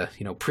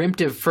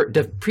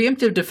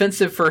 preemptive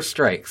defensive first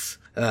strikes.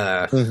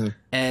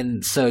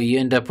 And so you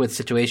end up with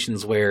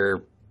situations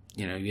where,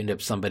 you end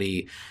up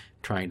somebody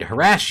trying to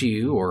harass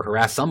you or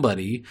harass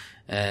somebody,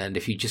 and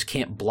if you just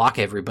can't block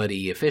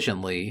everybody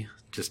efficiently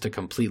just to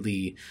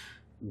completely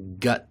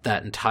gut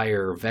that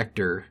entire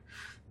vector,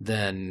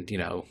 then,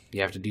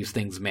 you have to do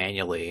things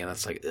manually, and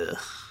that's ugh.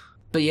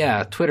 But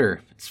yeah,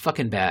 Twitter, it's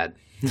fucking bad.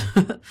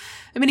 I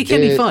mean, it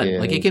can be fun.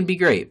 It can be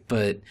great,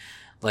 but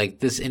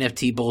this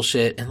NFT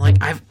bullshit, and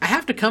I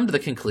have to come to the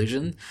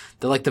conclusion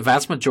that the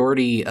vast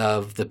majority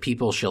of the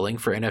people shilling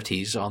for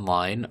NFTs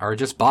online are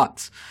just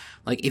bots.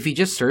 If you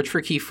just search for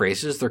key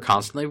phrases, they're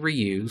constantly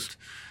reused.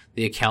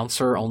 The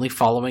accounts are only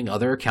following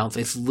other accounts.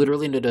 It's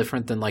literally no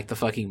different than the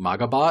fucking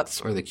MAGA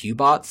bots or the Q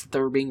bots that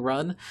were being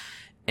run.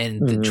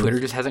 And the Twitter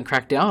just hasn't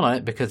cracked down on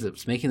it because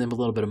it's making them a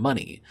little bit of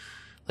money.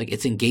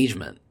 It's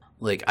engagement.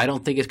 I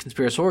don't think it's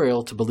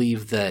conspiratorial to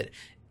believe that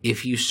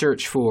if you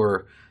search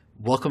for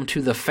 "welcome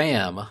to the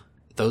fam,"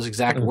 those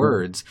exact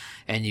words,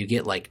 and you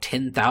get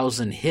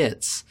 10,000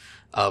 hits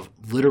of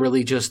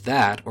literally just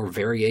that or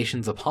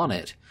variations upon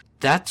it,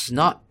 that's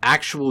not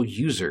actual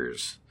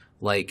users.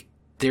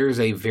 There's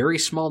a very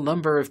small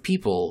number of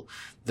people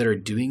that are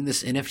doing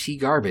this NFT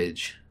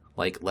garbage,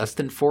 less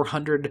than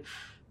 400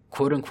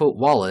 quote-unquote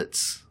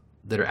wallets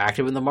that are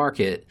active in the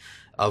market,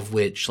 of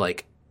which,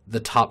 the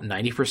top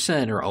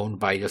 90% are owned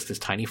by just this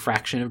tiny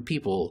fraction of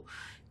people.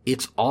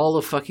 It's all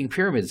a fucking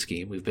pyramid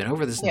scheme. We've been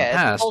over this in the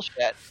past. It's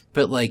bullshit.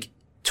 But,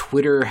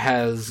 Twitter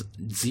has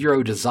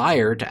zero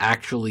desire to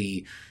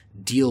actually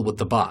deal with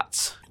the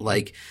bots.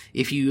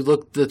 If you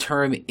look the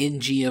term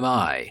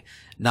NGMI,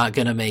 not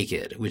gonna make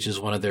it, which is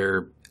one of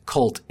their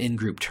cult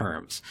in-group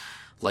terms,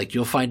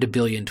 you'll find a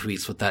billion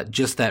tweets with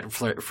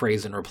that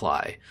phrase in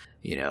reply.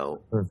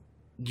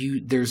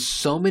 There's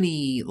so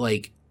many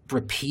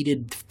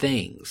repeated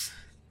things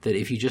that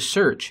if you just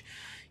search,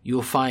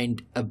 you'll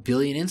find a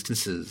billion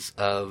instances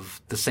of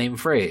the same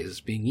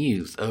phrase being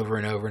used over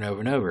and over and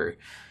over and over.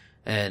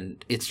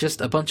 And it's just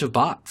a bunch of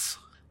bots.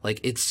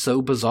 It's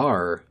so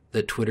bizarre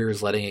that Twitter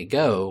is letting it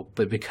go,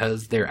 but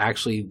because they're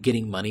actually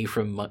getting money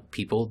from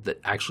people that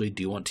actually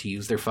do want to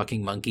use their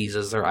fucking monkeys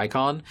as their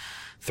icon,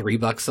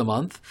 $3 a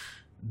month,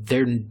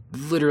 they're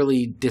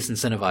literally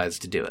disincentivized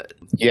to do it.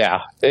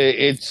 Yeah,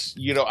 it's,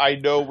 I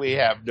know we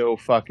have no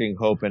fucking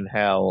hope in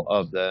hell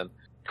of them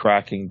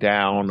cracking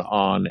down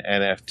on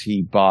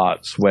NFT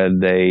bots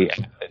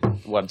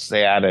once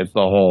they added the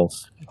whole,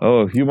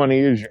 if you want to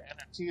use your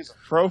NFT as a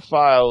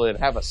profile and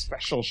have a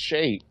special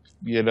shape,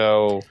 you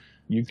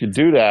can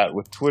do that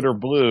with Twitter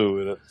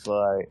Blue, and it's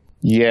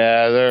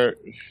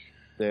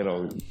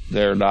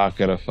they're not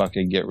gonna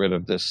fucking get rid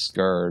of this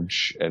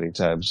scourge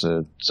anytime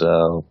soon.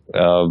 So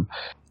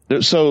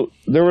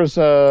there was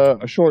a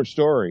short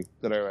story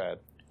that I read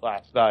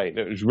last night.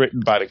 It was written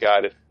by the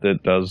guy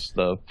that does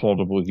the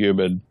Foldable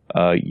Human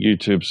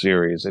YouTube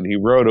series, and he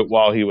wrote it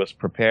while he was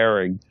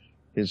preparing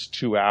his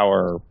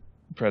 2-hour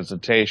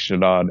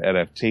presentation on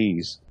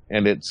NFTs,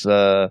 and it's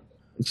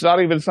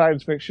not even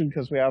science fiction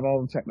because we have all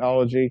the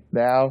technology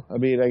now. I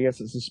mean, I guess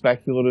it's a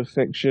speculative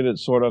fiction.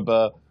 It's sort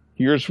of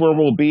here's where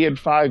we'll be in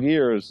 5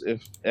 years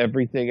if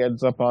everything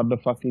ends up on the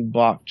fucking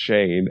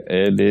blockchain.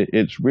 And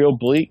it's real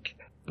bleak,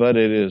 but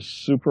it is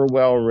super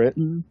well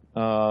written.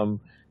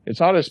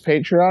 It's on his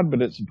Patreon,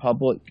 but it's a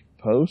public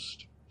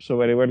post, so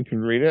anyone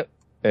can read it.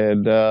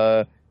 And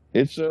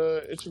it's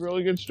a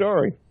really good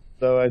story.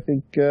 So I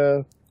think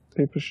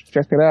people should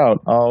check it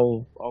out.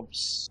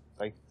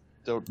 I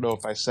don't know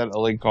if I sent a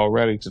link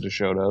already to the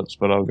show notes,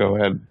 but I'll go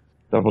ahead and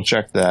double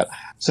check that.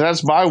 So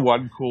that's my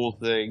one cool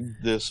thing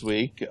this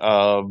week.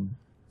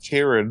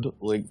 Karen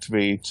linked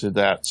me to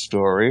that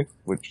story,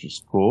 which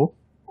is cool.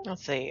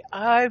 Let's see.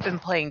 I've been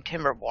playing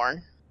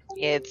Timberborn.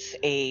 It's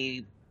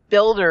a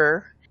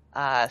builder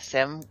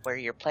sim where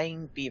you're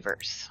playing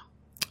beavers.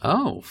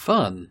 Oh,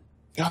 fun.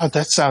 God,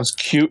 that sounds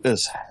cute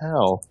as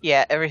hell.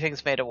 Yeah,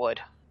 everything's made of wood.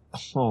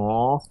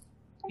 Aww.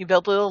 You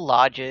build little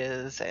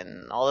lodges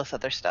and all this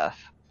other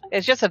stuff.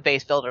 It's just a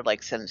base builder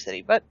like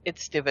SimCity, but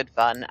it's stupid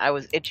fun. I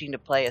was itching to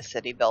play a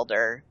city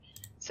builder.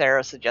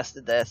 Sarah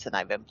suggested this, and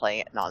I've been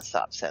playing it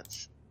nonstop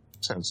since.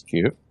 Sounds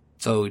cute.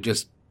 So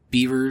just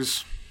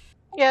beavers.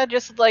 Yeah,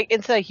 just like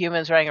instead of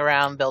humans running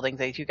around building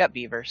things, you got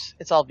beavers.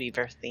 It's all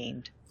beaver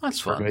themed. That's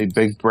fun. Made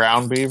big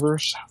brown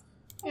beavers.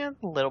 Yeah,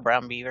 little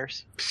brown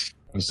beavers.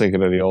 I was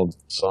thinking of the old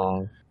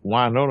song.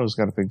 Winona's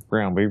got a big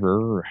brown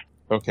beaver.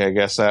 Okay, I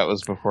guess that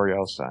was before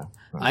y'all's time.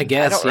 I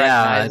guess, I don't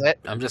recognize it.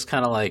 I'm just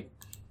kind of like,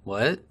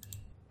 what?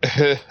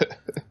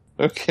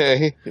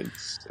 Okay,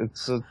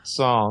 it's a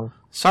song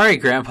Sorry,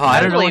 Grandpa.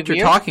 I don't know what you're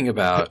talking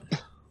about.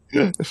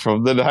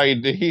 from the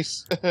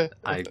 90s.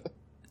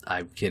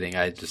 I'm kidding.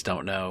 I just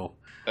don't know.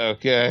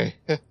 Okay.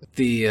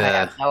 The I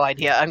have no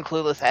idea. I'm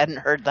clueless. I hadn't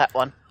heard that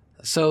one.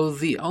 So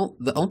the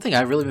only thing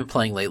I've really been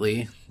playing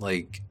lately,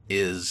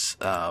 is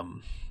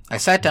I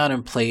sat down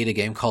and played a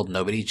game called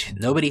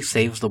Nobody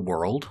Saves the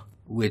World,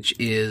 which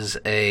is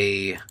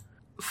a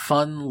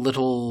fun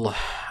little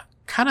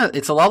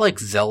it's a lot like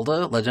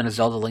Zelda, Legend of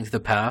Zelda: Link to the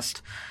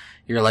Past.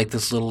 You're like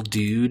this little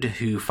dude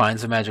who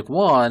finds a magic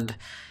wand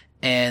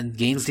and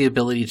gains the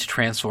ability to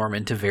transform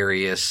into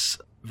various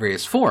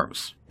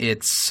forms.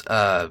 It's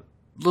a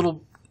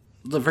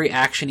very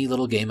actiony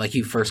little game. Like,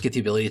 you first get the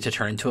ability to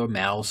turn into a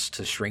mouse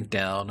to shrink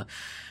down,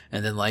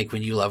 and then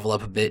when you level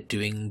up a bit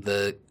doing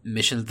the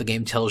missions the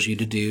game tells you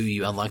to do,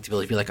 you unlock the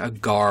ability to be like a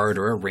guard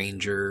or a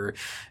ranger,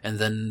 and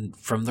then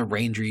from the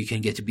ranger you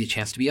can get to be a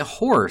chance to be a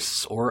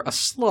horse or a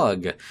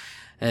slug.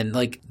 And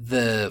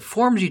the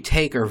forms you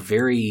take are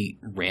very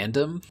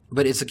random,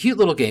 but it's a cute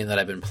little game that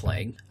I've been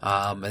playing.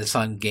 It's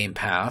on Game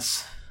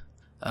Pass.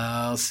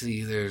 Let's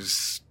see,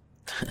 there's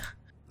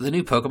the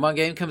new Pokemon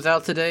game comes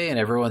out today, and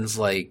everyone's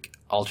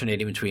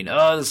alternating between,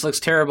 oh, this looks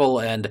terrible,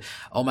 and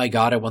oh my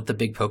god, I want the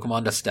big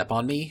Pokemon to step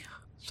on me.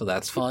 So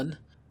that's fun.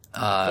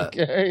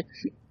 Okay.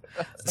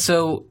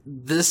 So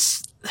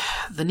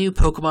the new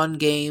Pokemon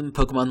game,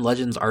 Pokemon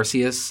Legends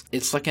Arceus,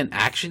 it's like an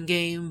action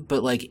game,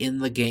 but in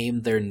the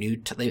game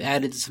they've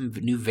added some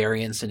new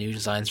variants and new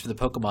designs for the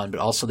Pokemon, but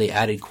also they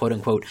added quote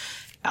unquote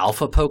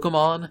alpha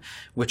Pokemon,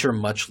 which are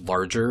much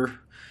larger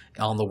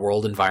on the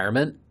world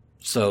environment.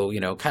 So,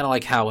 kind of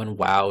like how in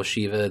WoW,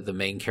 Shiva, the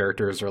main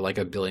characters are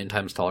a billion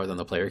times taller than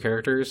the player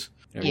characters.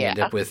 You end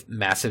up with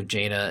massive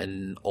Jaina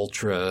and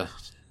Ultra,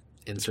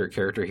 insert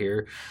character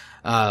here.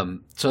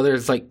 So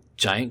there's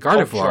giant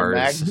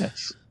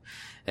Gardevoirs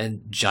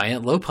and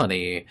giant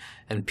Lopunny,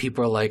 and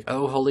people are like,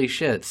 oh, holy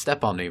shit,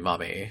 step on me,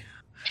 mommy.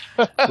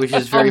 Which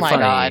is very funny.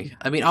 God.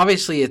 I mean,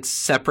 obviously it's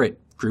separate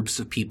groups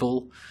of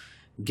people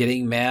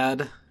getting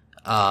mad.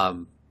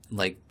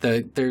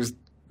 There's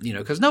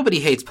because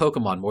nobody hates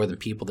Pokemon more than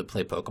people that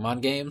play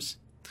Pokemon games.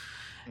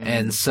 Mm.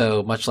 And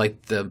so, much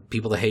like the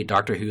people that hate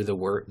Doctor Who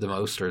the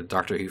most are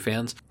Doctor Who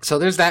fans. So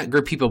there's that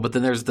group of people, but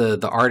then there's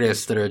the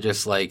artists that are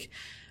just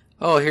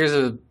oh, here's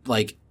a,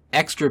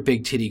 extra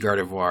big titty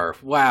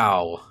Gardevoir.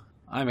 Wow,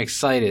 I'm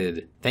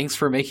excited. Thanks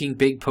for making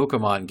big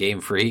Pokemon,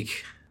 Game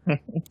Freak.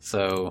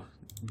 So,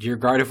 your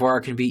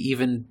Gardevoir can be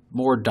even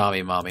more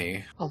dommy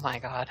mommy. Oh my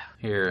god.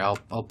 Here,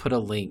 I'll put a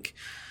link,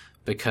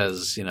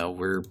 because,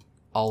 we're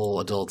all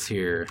adults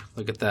here.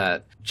 Look at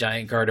that.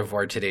 Giant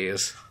Gardevoir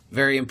titties.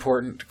 Very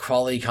important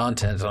quality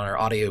content on our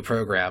audio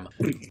program.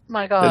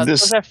 My god,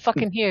 those are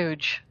fucking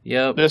huge.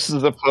 Yep. This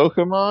is the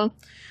Pokemon?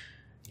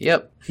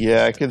 Yep.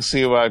 Yeah, I can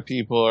see why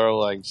people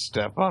are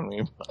step on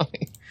me,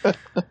 mommy.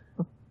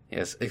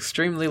 Yes,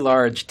 extremely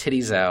large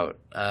titties out.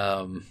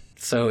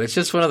 So it's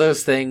just one of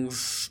those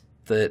things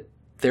that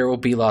there will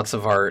be lots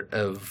of art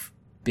of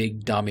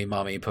big dommy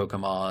mommy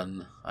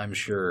Pokemon, I'm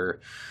sure,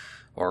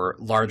 or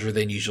larger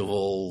than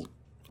usual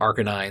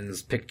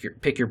Arcanines.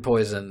 Pick your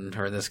poison,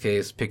 or in this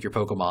case, pick your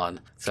Pokemon.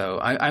 So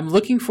I'm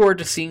looking forward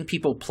to seeing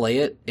people play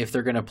it, if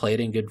they're going to play it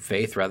in good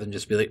faith, rather than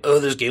just be like, oh,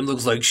 this game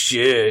looks like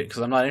shit,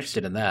 because I'm not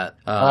interested in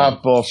that.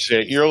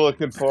 Bullshit. You're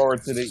looking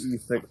forward to the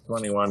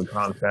E621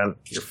 content.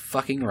 You're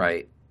fucking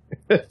right.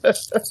 But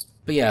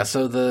yeah,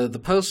 so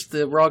the post,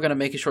 we're all going to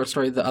make a short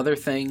story. The other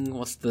thing,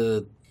 what's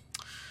the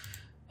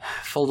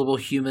foldable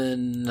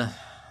human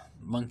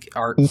monkey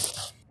art?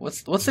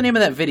 What's the name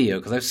of that video?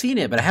 Because I've seen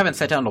it, but I haven't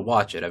sat down to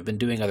watch it. I've been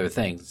doing other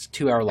things. It's a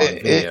 2-hour-long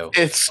video.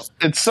 It's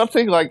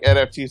something like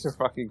NFTs are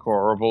fucking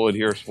horrible, and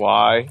here's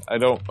why. I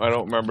don't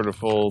remember the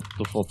full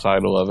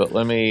title of it.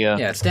 Let me.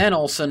 Yeah, it's Dan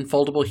Olson,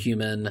 foldable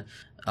human.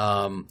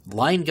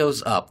 Line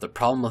goes up. The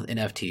problem with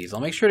NFTs. I'll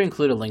make sure to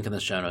include a link in the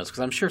show notes,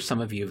 because I'm sure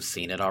some of you have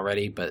seen it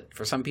already. But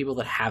for some people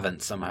that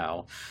haven't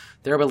somehow,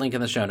 there will be a link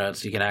in the show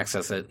notes so you can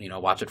access it.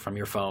 Watch it from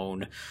your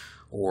phone,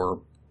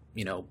 or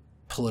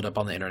pull it up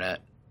on the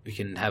internet. We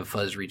can have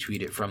Fuzz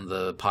retweet it from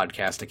the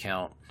podcast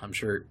account. I'm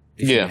sure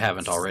if you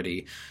haven't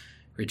already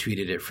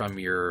retweeted it from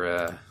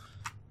your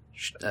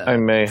I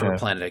may from have. a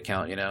Planet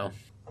account,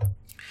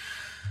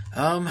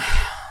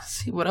 Let's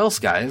see what else,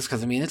 guys,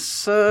 because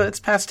it's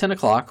past 10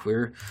 o'clock.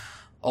 We're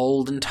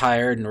old and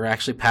tired, and we're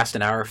actually past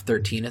an hour of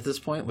 13 at this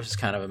point, which is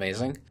kind of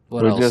amazing.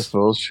 What We're else? just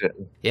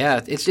bullshitting.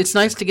 Yeah, it's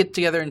nice to get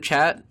together and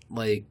chat,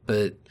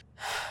 but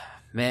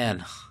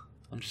man,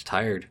 I'm just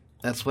tired.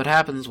 That's what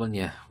happens when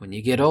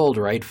you get old,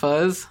 right,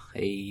 Fuzz?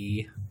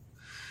 Hey,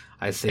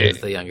 I say as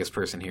the youngest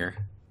person here.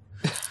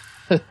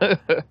 You're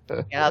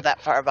not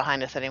that far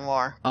behind us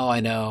anymore. Oh, I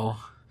know.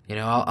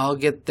 I'll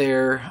get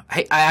there.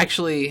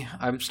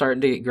 I'm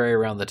starting to get gray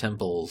around the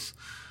temples.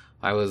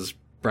 I was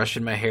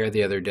brushing my hair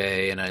the other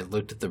day, and I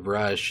looked at the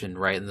brush, and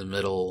right in the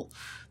middle,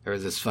 there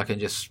was this fucking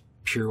just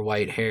pure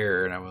white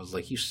hair, and I was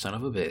like, you son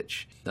of a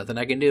bitch. Nothing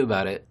I can do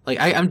about it. Like,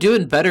 I'm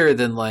doing better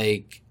than,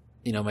 like,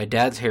 my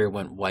dad's hair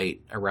went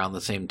white around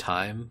the same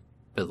time,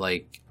 but,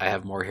 like, I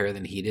have more hair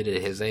than he did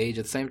at his age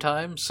at the same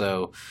time,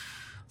 so,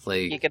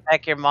 like... You could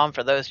thank your mom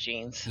for those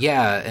genes.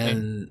 Yeah,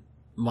 and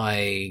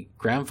my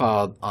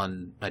grandfather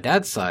on my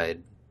dad's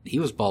side, he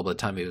was bald by the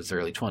time he was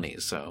early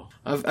 20s, so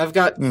I've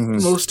got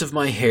most of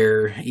my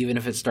hair, even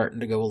if it's starting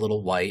to go a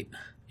little white.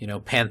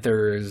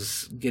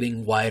 Panther's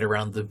getting white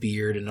around the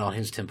beard and on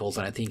his temples,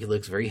 and I think he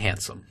looks very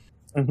handsome.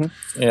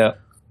 Mm-hmm. Yeah.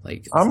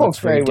 Like, I'm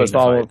okay with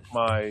all of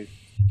my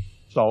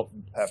salt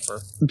and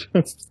pepper.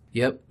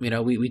 Yep.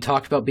 We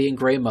talked about being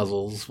gray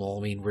muzzles. Well,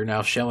 I mean, we're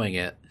now showing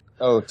it.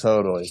 Oh,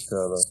 totally.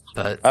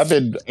 But I've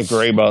been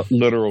a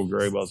literal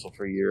gray muzzle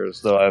for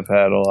years, though I've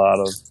had a lot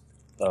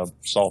of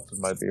salt in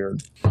my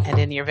beard. And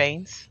in your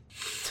veins?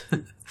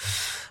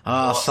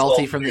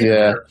 Salty from the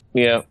internet.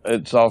 Yeah,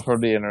 it's all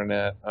from the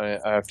internet. I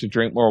have to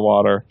drink more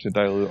water to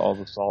dilute all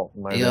the salt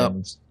in my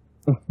veins.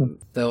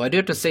 Though I do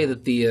have to say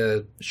that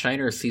the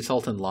Shiner sea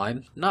salt and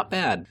lime, not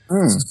bad.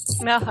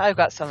 No, I've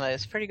got some of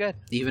those. Pretty good.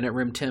 Even at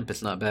room temp,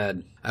 it's not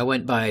bad. I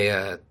went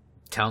by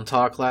Town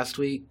Talk last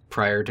week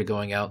prior to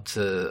going out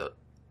to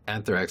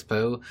Anther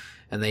Expo,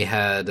 and they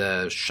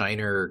had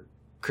Shiner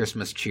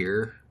Christmas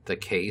Cheer, the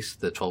case,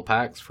 the 12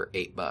 packs for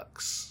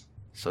 $8.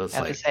 So it's I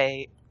have to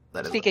say,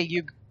 speaking of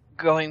you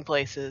going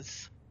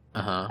places,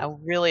 I'm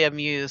really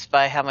amused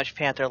by how much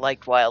Panther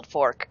liked Wild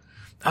Fork.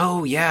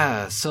 Oh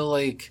yeah, so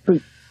like,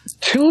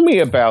 tell me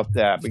about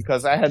that,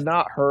 because I had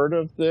not heard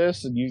of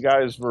this, and you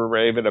guys were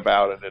raving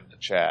about it in the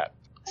chat.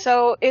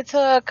 So it's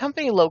a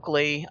company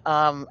locally.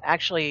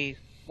 Actually,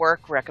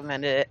 work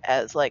recommended it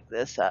as like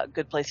this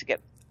good place to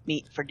get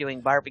meat for doing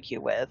barbecue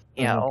with.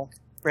 You know,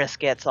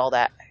 briskets, all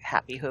that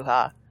happy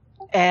hoo-ha.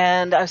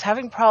 And I was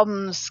having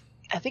problems.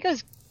 I think I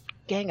was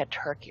getting a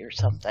turkey or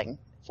something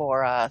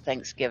for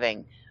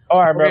Thanksgiving. Oh,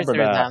 I remember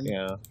that.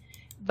 Yeah.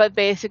 But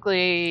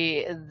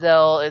basically,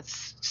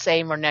 it's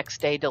same or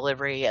next day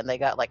delivery, and they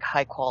got like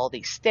high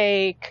quality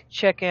steak,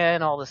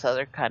 chicken, all this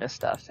other kind of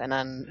stuff. And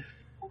then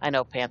I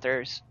know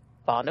Panther's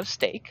fond of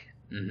steak,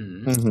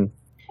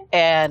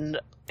 and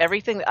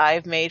everything that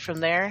I've made from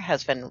there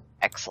has been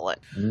excellent.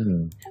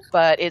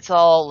 But it's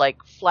all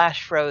like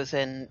flash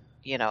frozen.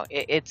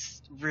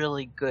 It's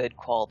really good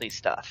quality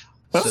stuff.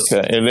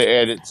 Okay, and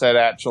it's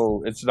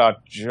it's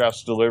not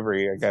just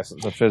delivery. I guess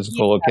it's a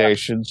physical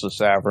location. So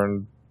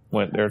Savern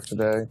went there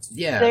today.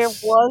 Yeah, there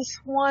was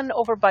one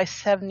over by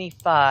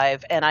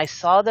 75, and I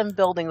saw them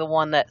building the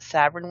one that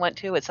Savern went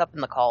to. It's up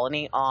in the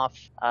Colony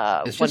off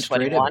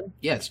 121.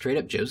 It's straight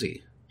up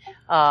Josie.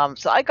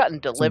 So I gotten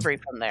delivery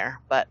from there,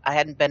 but I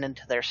hadn't been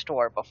into their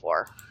store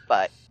before.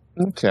 But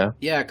okay,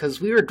 yeah, because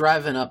we were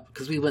driving up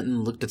because we went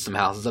and looked at some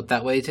houses up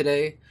that way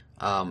today.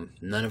 None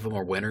of them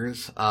were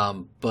winners,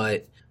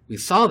 but we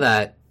saw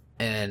that,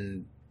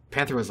 and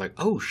Panther was like,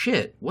 oh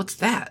shit, what's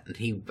that?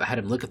 And I had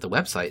him look at the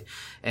website,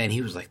 and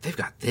he was like, they've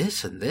got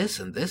this and this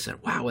and this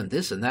and wow and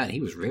this and that, and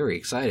he was very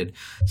excited.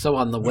 So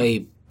on the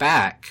way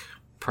back,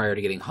 prior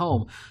to getting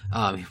home,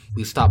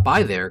 we stopped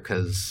by there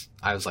because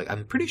I was like,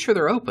 I'm pretty sure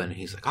they're open. And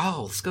he's like,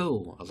 oh, let's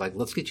go. I was like,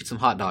 let's get you some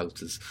hot dogs,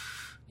 because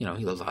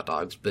he loves hot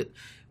dogs. But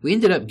we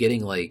ended up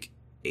getting like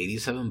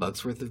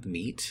 $87 worth of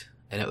meat,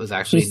 and it was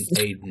actually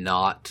a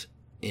not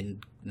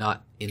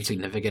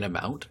insignificant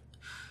amount.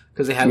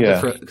 Because they have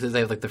they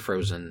have like the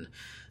frozen,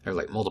 there's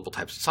like multiple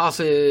types of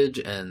sausage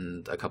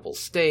and a couple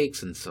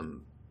steaks and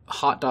some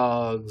hot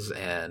dogs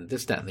and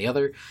this, that, and the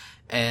other,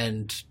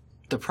 and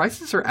the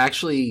prices are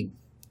actually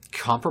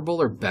comparable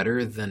or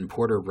better than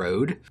Porter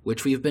Road,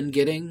 which we've been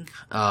getting.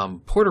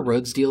 Porter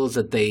Road's deal is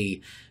that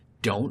they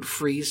don't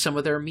freeze some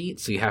of their meat,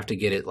 so you have to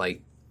get it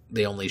like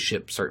they only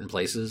ship certain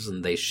places,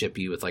 and they ship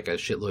you with like a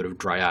shitload of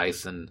dry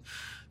ice and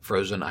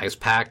frozen ice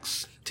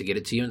packs to get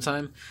it to you in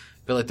time.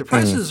 But like the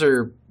prices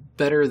are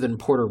better than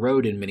Porter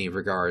Road in many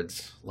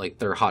regards. Like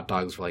their hot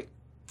dogs were like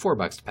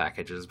 $4 a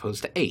package as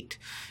opposed to 8,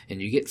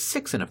 and you get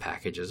 6 in a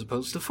package as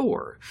opposed to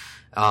 4.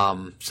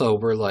 So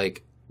we're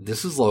like,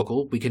 this is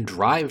local. We can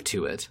drive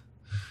to it.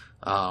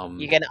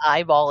 You can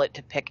eyeball it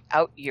to pick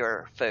out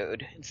your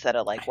food instead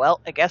of like,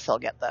 well, I guess I'll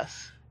get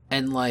this.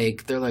 And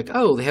like they're like,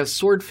 oh, they have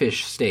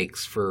swordfish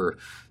steaks for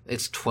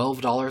it's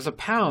 $12 a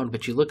pound,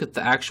 but you look at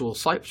the actual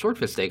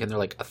swordfish steak and they're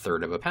like a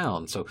third of a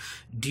pound. So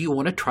do you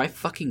want to try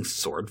fucking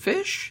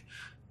swordfish?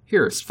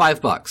 Here, it's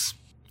 $5.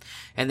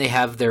 And they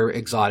have their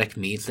exotic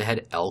meats. They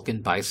had elk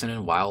and bison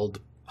and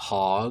wild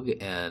hog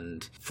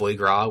and foie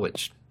gras,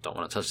 which don't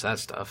want to touch that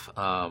stuff.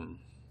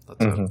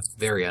 That's a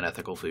very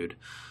unethical food.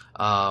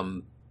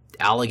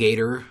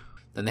 Alligator.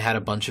 Then they had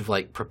a bunch of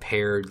like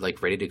prepared,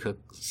 like ready to cook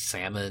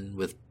salmon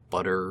with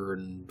butter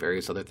and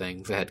various other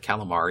things. They had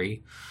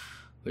calamari,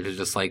 which is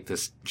just like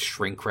this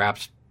shrink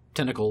wrapped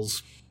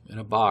tentacles in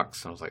a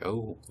box. And I was like,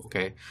 oh,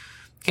 okay.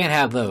 Can't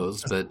have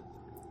those, but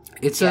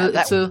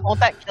won't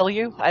that kill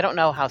you? I don't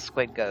know how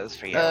squid goes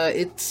for you.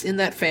 It's in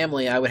that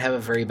family. I would have a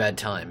very bad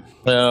time.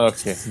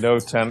 Okay, no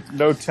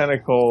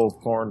tentacle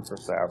porn for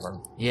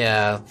Savern.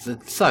 Yeah,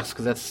 it sucks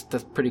because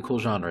that's pretty cool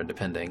genre,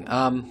 depending.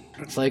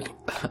 It's like,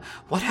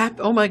 what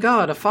happened? Oh my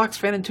god, a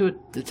fox ran into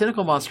a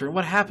tentacle monster, and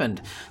what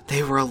happened?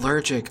 They were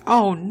allergic.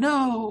 Oh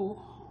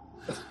no.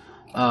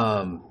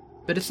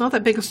 But it's not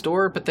that big a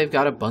store. But they've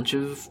got a bunch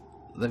of.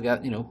 They've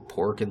got,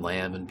 pork and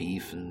lamb and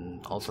beef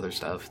and all this other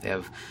stuff. They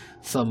have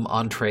some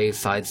entree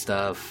side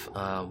stuff,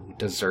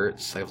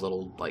 desserts. They have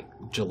little,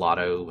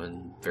 gelato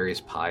and various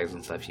pies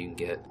and stuff you can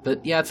get.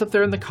 But, yeah, it's up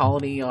there in the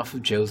Colony off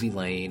of Josie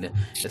Lane.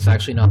 It's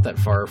actually not that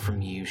far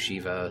from you,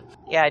 Shiva.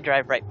 Yeah, I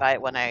drive right by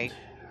it when I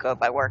go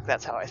by work.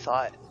 That's how I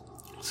saw it.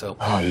 So,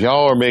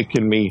 y'all are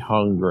making me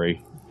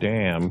hungry.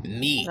 Damn.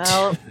 Meat.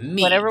 Well,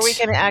 meat. Whenever we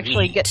can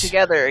actually get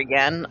together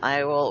again,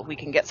 we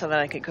can get some and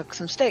I can cook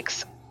some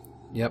steaks.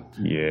 Yep.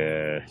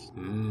 Yeah.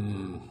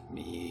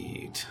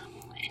 Meat.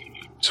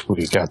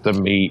 We got the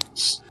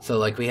meats.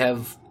 So, we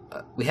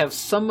have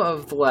some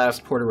of the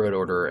last Porter Road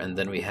order, and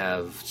then we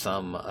have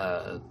some,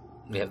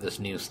 we have this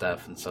new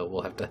stuff, and so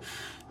we'll have to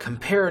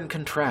compare and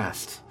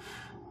contrast.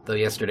 Though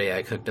yesterday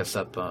I cooked us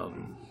up,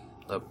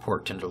 a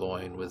pork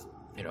tenderloin with,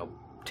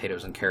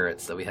 potatoes and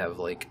carrots, that we have,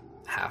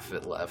 half of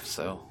it left,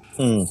 so.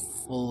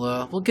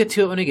 We'll get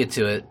to it when we get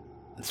to it.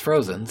 It's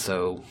frozen,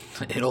 so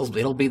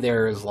it'll be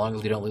there as long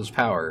as we don't lose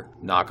power.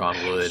 Knock on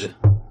wood.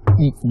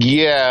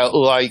 Yeah,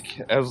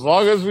 as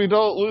long as we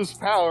don't lose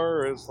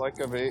power, it's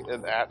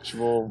an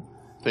actual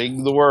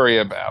thing to worry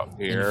about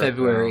here. In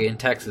February in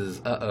Texas,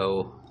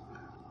 uh-oh.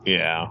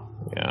 Yeah.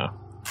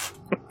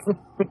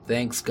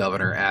 Thanks,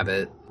 Governor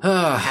Abbott.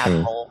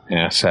 Asshole.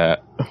 Asshat.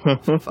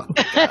 Fuck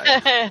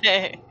that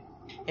guy.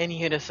 In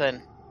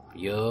unison.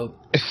 Yup.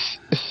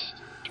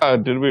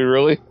 Did we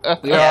really?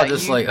 We were all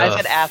just I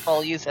said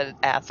asshole, you said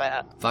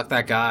asshat. Fuck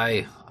that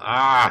guy.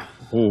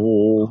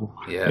 Ooh.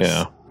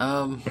 Yes.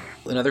 Yeah.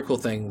 Another cool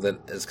thing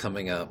that is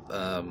coming up,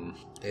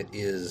 it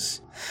is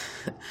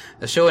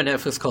a show on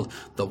Netflix called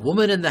The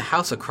Woman in the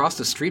House Across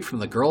the Street from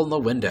the Girl in the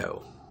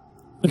Window.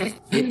 It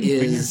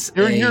is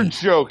You're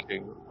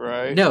joking,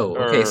 right? No.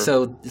 Okay,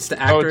 so it's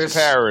the actress. It's a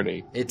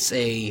parody. It's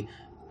a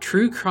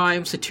true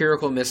crime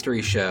satirical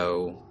mystery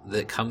show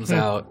that comes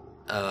out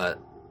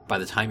by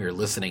the time you're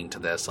listening to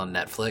this on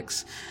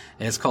Netflix,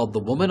 and it's called The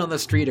Woman on the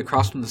Street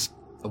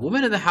A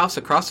Woman in the House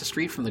Across the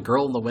Street from the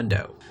Girl in the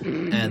Window.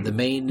 And the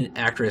main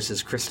actress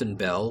is Kristen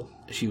Bell.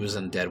 She was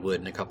in Deadwood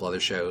and a couple other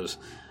shows.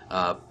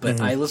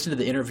 But I listened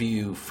to the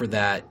interview for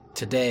that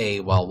today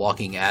while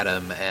walking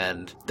Adam,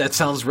 and that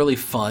sounds really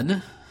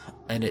fun,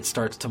 and it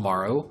starts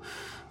tomorrow,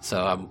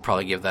 so I'll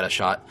probably give that a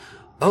shot.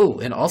 Oh,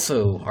 and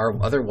also,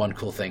 our other one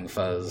cool thing,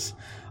 Fuzz,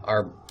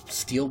 our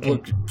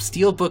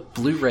Steelbook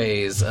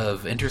Blu-rays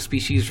of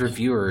interspecies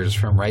reviewers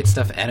from Right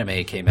Stuff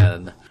Anime came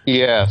in.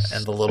 Yes.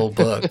 And the little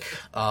book.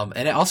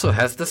 And it also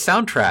has the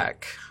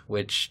soundtrack,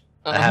 which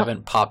I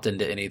haven't popped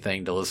into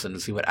anything to listen to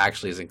see what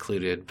actually is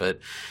included, but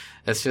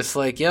it's just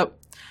yep,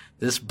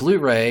 this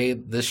Blu-ray,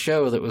 this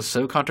show that was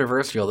so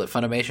controversial that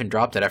Funimation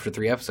dropped it after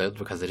 3 episodes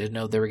because they didn't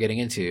know what they were getting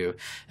into,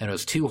 and it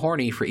was too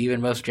horny for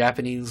even most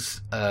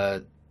Japanese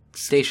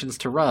stations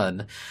to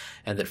run,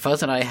 and that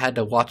Fuzz and I had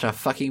to watch a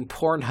fucking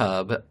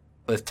Pornhub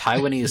with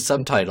Taiwanese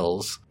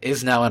subtitles,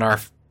 is now in our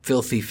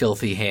filthy,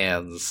 filthy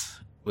hands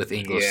with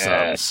English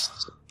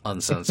subs,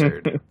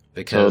 uncensored.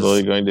 Because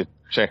totally going to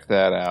check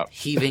that out.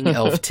 Heaving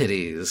elf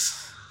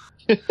titties.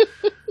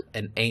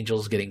 And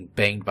angels getting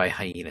banged by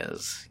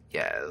hyenas.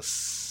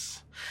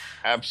 Yes.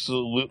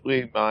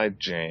 Absolutely my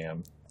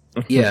jam.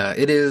 Yeah,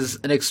 it is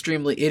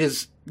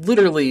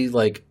literally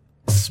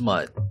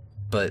smut,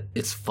 but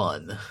it's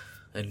fun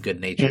and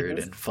good-natured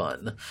and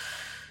fun.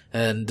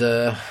 And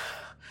the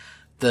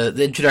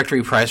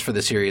introductory price for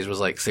the series was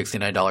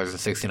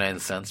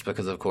 $69.69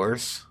 because of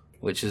course,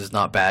 which is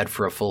not bad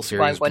for a full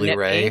series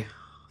Blu-ray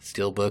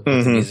steelbook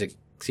with music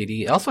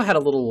CD. It also had a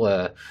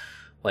little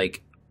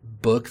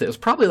book that was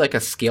probably a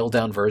scaled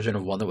down version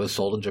of one that was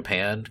sold in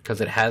Japan, because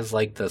it has the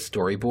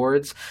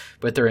storyboards,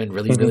 but they're in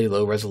really really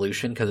low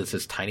resolution because it's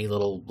this tiny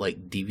little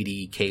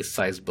DVD case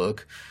sized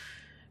book.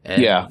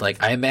 And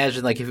I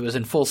imagine if it was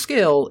in full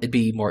scale, it'd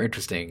be more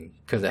interesting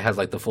because it has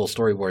the full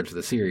storyboards for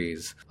the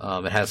series.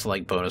 It has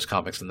some bonus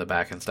comics in the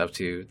back and stuff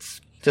too.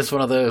 It's just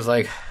one of those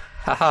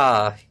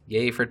haha,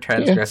 yay for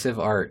transgressive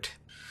art.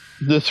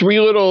 The three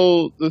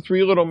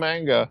little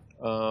manga.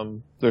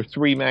 There are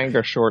 3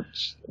 manga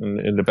shorts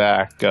in the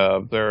back.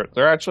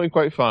 They're actually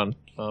quite fun.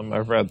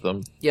 I've read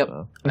them. Yep,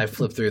 I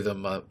flipped through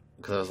them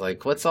because I was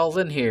like, "What's all's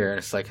in here?" And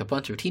it's a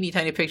bunch of teeny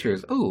tiny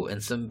pictures. Ooh,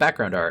 and some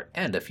background art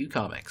and a few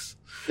comics.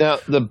 Now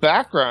the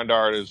background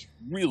art is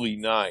really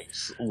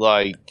nice.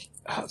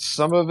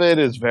 some of it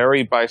is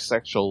very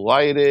bisexual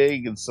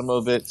lighting, and some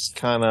of it's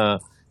kind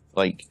of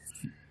like,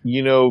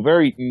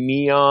 very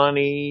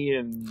neon-y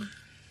and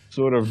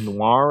sort of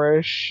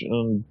noirish.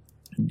 And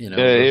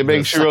it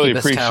makes you really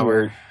appreciate.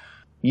 Tower.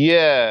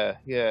 Yeah.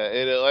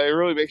 It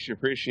really makes you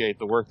appreciate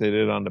the work they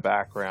did on the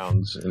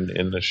backgrounds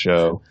in the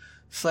show.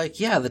 It's like,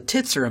 yeah, the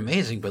tits are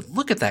amazing, but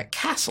look at that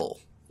castle.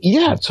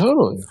 Yeah,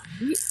 totally.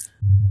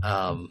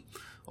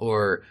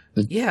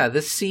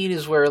 This scene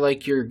is where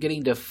like you're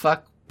getting to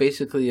fuck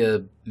basically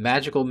a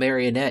magical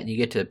marionette and you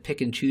get to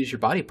pick and choose your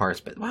body parts.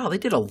 But wow, they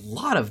did a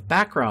lot of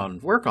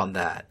background work on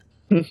that.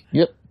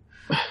 Yep.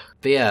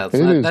 But yeah,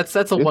 so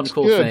that's one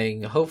cool good.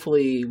 thing.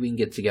 Hopefully we can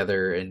get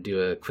together and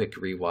do a quick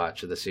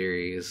rewatch of the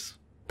series.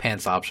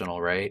 Pants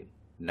optional, right?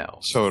 No.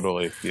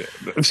 Totally. Yeah.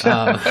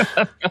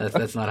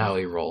 That's not how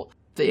we roll.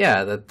 But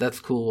yeah, that's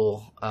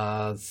cool.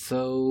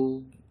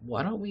 So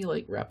why don't we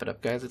like wrap it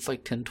up, guys? It's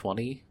like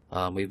 10:20.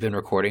 We've been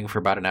recording for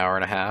about an hour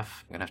and a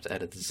half. I'm gonna have to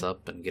edit this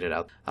up and get it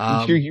out.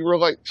 You were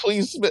like,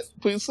 please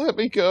let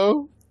me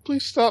go.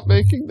 Please stop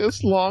making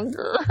this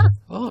longer.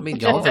 Well, I mean,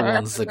 y'all are the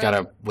ones that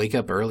gotta wake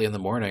up early in the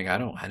morning. I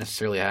don't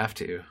necessarily have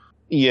to.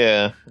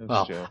 Yeah.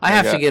 Well, I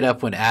have to get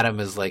up when Adam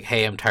is like,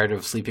 "Hey, I'm tired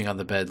of sleeping on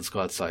the bed. Let's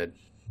go outside."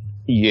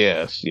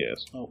 Yes.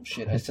 Oh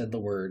shit! I said the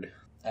word.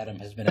 Adam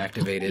has been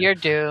activated. You're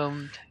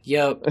doomed.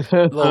 Yep.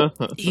 Well,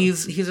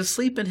 he's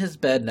asleep in his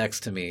bed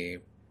next to me,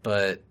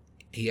 but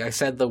I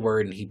said the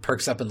word and he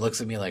perks up and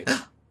looks at me like,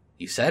 oh,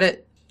 "You said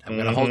it. I'm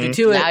gonna hold you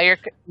to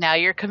it." Now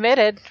you're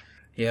committed.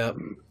 Yep.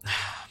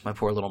 My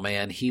poor little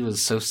man. He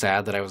was so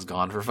sad that I was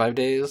gone for 5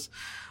 days.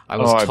 I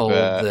was told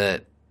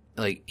that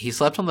like he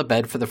slept on the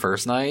bed for the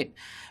first night,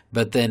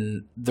 but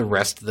then the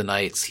rest of the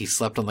nights he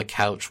slept on the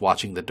couch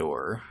watching the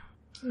door.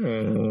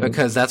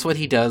 Because that's what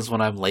he does when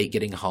I'm late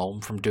getting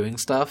home from doing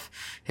stuff,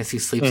 is he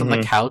sleeps on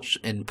the couch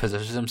and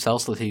positions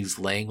himself so that he's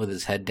laying with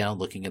his head down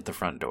looking at the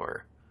front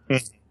door.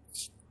 The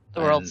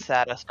world's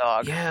saddest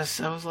dog. Yes,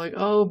 I was like,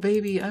 oh,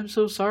 baby, I'm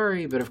so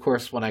sorry. But of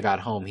course, when I got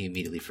home, he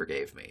immediately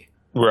forgave me.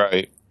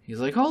 Right. He's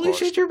like, holy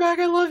shit, you're back,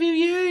 I love you,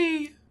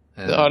 yay!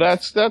 And,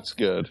 that's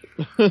good.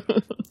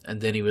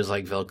 And then he was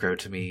like Velcro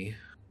to me.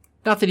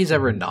 Not that he's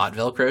ever not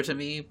Velcro to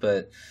me,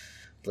 but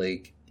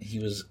like he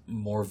was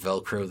more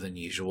Velcro than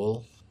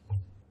usual.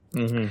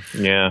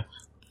 Yeah.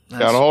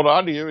 Gotta hold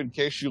on to you in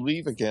case you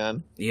leave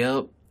again.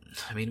 Yep.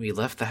 I mean, we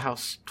left the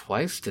house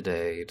twice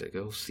today to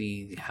go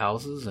see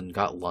houses and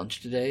got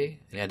lunch today.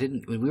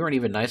 And we weren't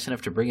even nice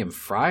enough to bring him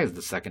fries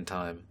the second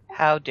time.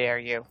 How dare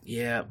you?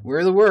 Yeah,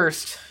 we're the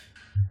worst.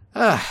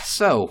 You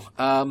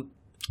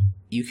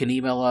can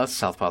email us,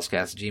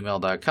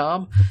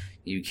 southpodcast@gmail.com.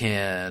 You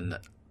can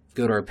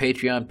go to our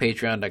Patreon,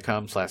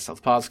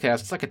 patreon.com/southpodcast.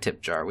 It's like a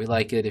tip jar. We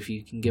like it. If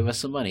you can give us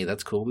some money,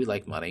 that's cool. We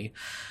like money.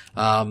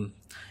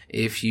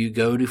 If you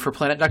go to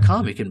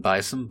forplanet.com, you can buy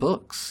some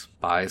books.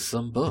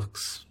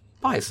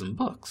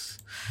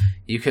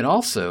 You can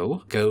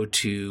also go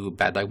to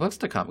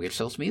baddogbooks.com and get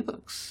yourself some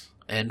ebooks.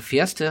 And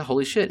Fiesta,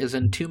 holy shit, is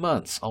in 2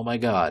 months. Oh my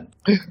god.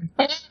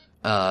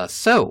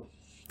 So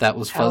that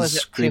was Fuzz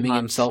screaming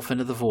himself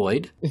into the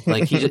void.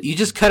 Like you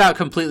just cut out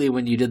completely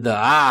when you did the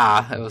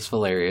That was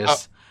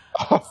hilarious.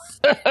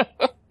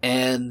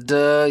 And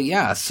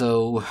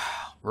so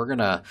we're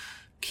gonna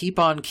keep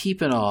on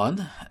keeping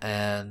on,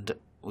 and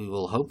we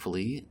will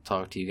hopefully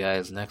talk to you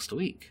guys next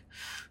week.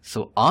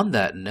 So on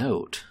that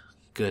note,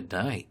 good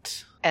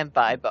night. And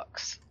buy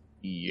books.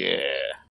 Yeah.